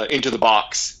the into the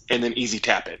box, and then easy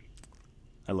tap in.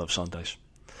 I love Sean Dyche.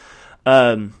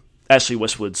 Ashley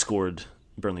Westwood scored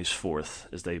Burnley's fourth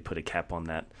as they put a cap on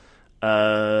that.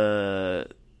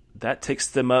 That takes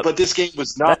them up. But this game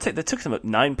was not. That took them up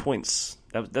 9 points.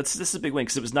 This is a big win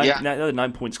because it was another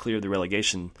 9 points clear of the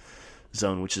relegation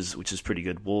zone, which is pretty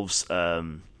good. Wolves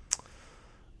still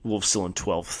in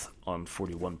 12th on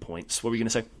 41 points. What were you going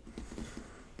to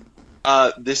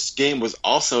say? This game was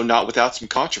also not without some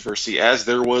controversy, as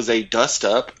there was a dust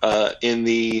up in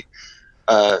the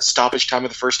stoppage time of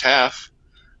the first half.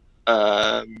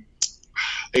 A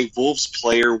Wolves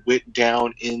player went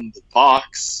down in the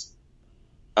box,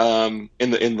 in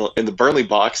the Burnley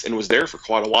box, and was there for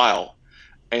quite a while.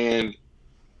 And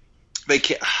they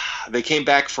came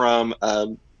back from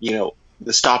the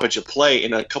stoppage of play,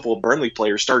 and a couple of Burnley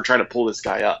players started trying to pull this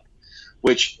guy up,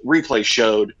 which replay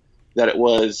showed that it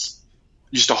was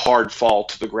just a hard fall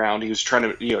to the ground. He was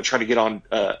trying to get on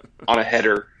a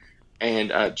header,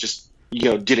 and just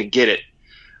didn't get it.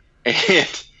 And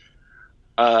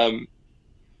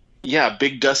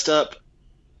big dust up.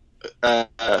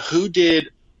 Who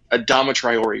did Adama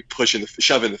Traore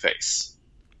shove in the face?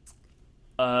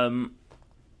 I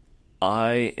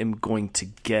am going to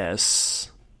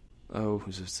guess. Oh,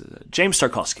 who's this? James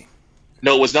Tarkowski.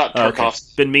 No, it was not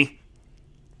Tarkowski. Okay. Been me.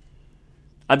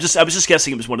 I was just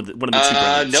guessing it was one of the two.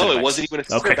 No, it wasn't even a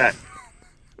center back.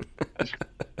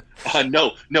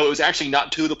 No, it was actually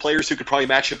not two of the players who could probably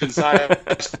match up inside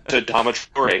to Adama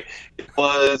Traore. It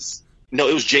was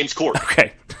James Cork.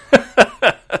 Okay.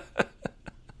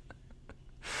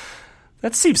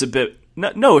 That seems a bit.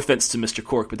 No offense to Mr.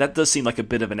 Cork, but that does seem like a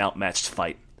bit of an outmatched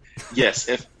fight. Yes,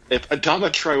 if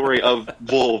Adama Traore of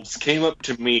Wolves came up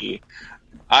to me,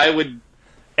 I would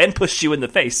and pushed you in the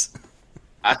face.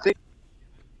 I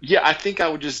think I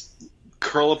would just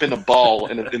curl up in a ball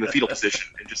in the fetal position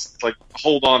and just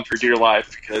hold on for dear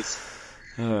life because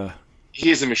he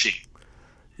is a machine.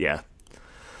 Yeah.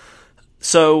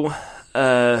 So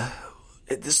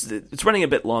it's running a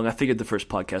bit long. I figured the first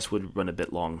podcast would run a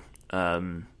bit long.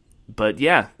 But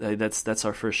yeah, that's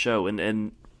our first show.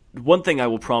 And one thing I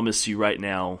will promise you right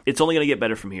now, it's only going to get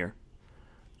better from here.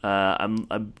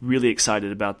 I'm really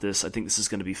excited about this. I think this is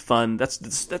going to be fun. That's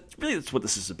what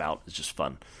this is about. It's just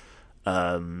fun.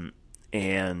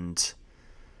 And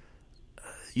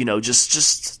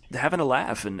just having a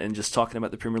laugh and just talking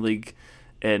about the Premier League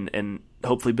and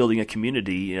hopefully building a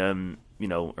community,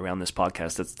 around this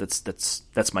podcast.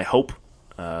 That's my hope.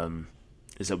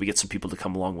 Is that we get some people to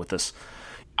come along with us.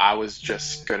 I was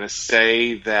just going to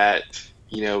say that,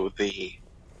 the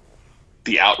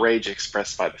outrage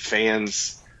expressed by the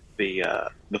fans, the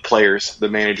players, the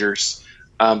managers,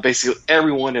 basically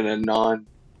everyone in a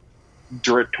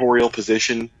non-directorial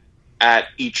position at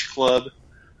each club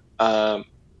was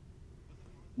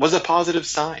a positive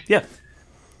sign. Yeah.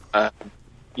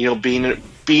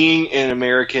 Being an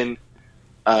American,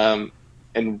 and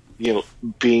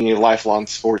being a lifelong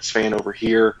sports fan over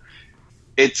here,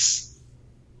 it's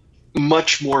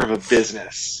much more of a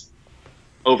business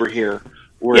over here.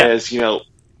 Whereas,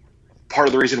 part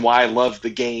of the reason why I love the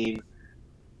game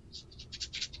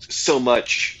so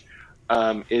much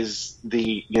is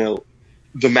the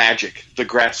magic, the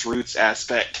grassroots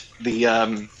aspect, the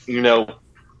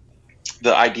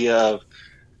idea of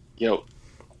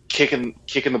kicking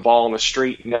the ball in the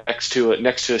street next to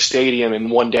a stadium, and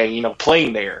one day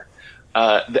playing there,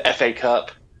 the FA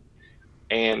Cup,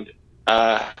 and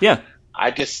I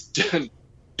just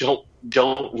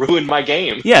don't ruin my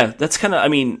game. Yeah, that's kind of,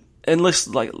 and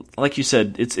like you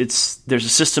said, it's there's a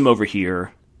system over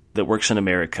here that works in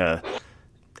America,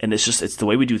 and it's the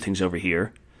way we do things over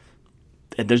here,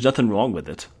 and there's nothing wrong with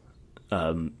it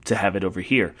to have it over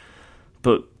here.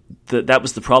 But that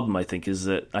was the problem, I think, is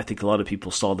that I think a lot of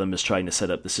people saw them as trying to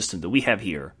set up the system that we have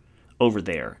here over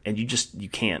there, and you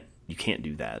can't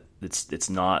do that. It's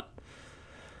not.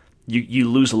 You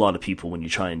lose a lot of people when you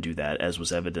try and do that, as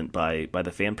was evident by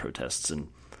the fan protests, and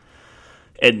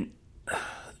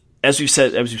as we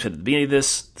said at the beginning of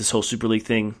this whole Super League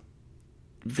thing,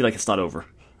 I feel like it's not over.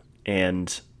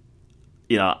 And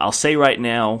I'll say right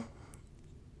now,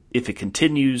 if it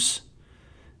continues,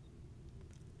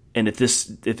 and if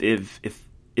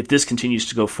this continues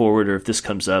to go forward, or if this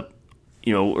comes up,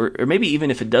 or maybe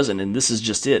even if it doesn't, and this is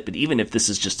just it, but even if this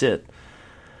is just it,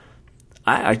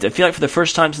 I feel like for the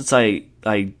first time since I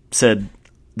said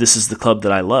this is the club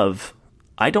that I love,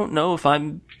 I don't know if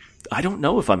I'm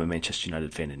a Manchester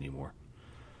United fan anymore.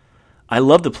 I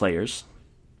love the players.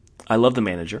 I love the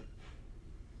manager.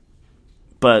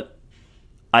 But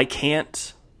I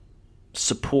can't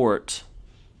support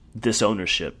this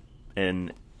ownership,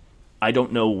 and I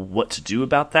don't know what to do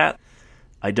about that.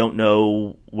 I don't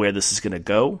know where this is going to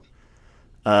go.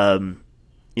 I'm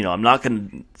not going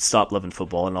to stop loving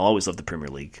football, and I'll always love the Premier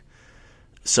League.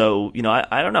 So,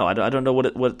 I don't know. I don't know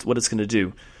what it's going to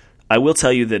do. I will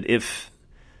tell you that if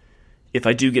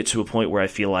I do get to a point where I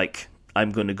feel like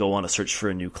I'm going to go on a search for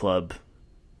a new club,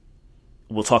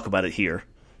 we'll talk about it here,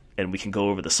 and we can go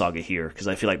over the saga here, because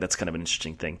I feel like that's kind of an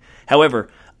interesting thing. However,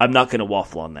 I'm not going to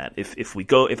waffle on that. If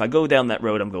I go down that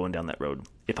road, I'm going down that road.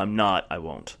 If I'm not, I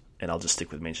won't, and I'll just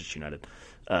stick with Manchester United.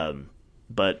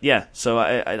 But yeah, so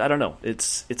I don't know.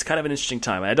 It's kind of an interesting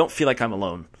time. I don't feel like I'm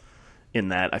alone in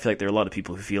that. I feel like there are a lot of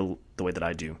people who feel the way that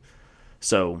I do.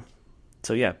 So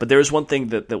yeah. But there is one thing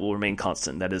that will remain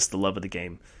constant, and that is the love of the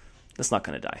game. That's not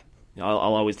going to die.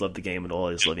 I'll always love the game, and I'll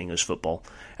always love English football.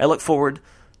 I look forward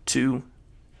to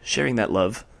sharing that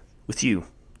love with you,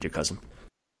 dear cousin.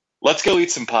 Let's go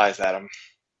eat some pies, Adam.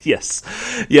 Yes.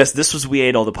 This was We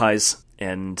Ate All the Pies,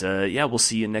 and we'll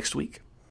see you next week.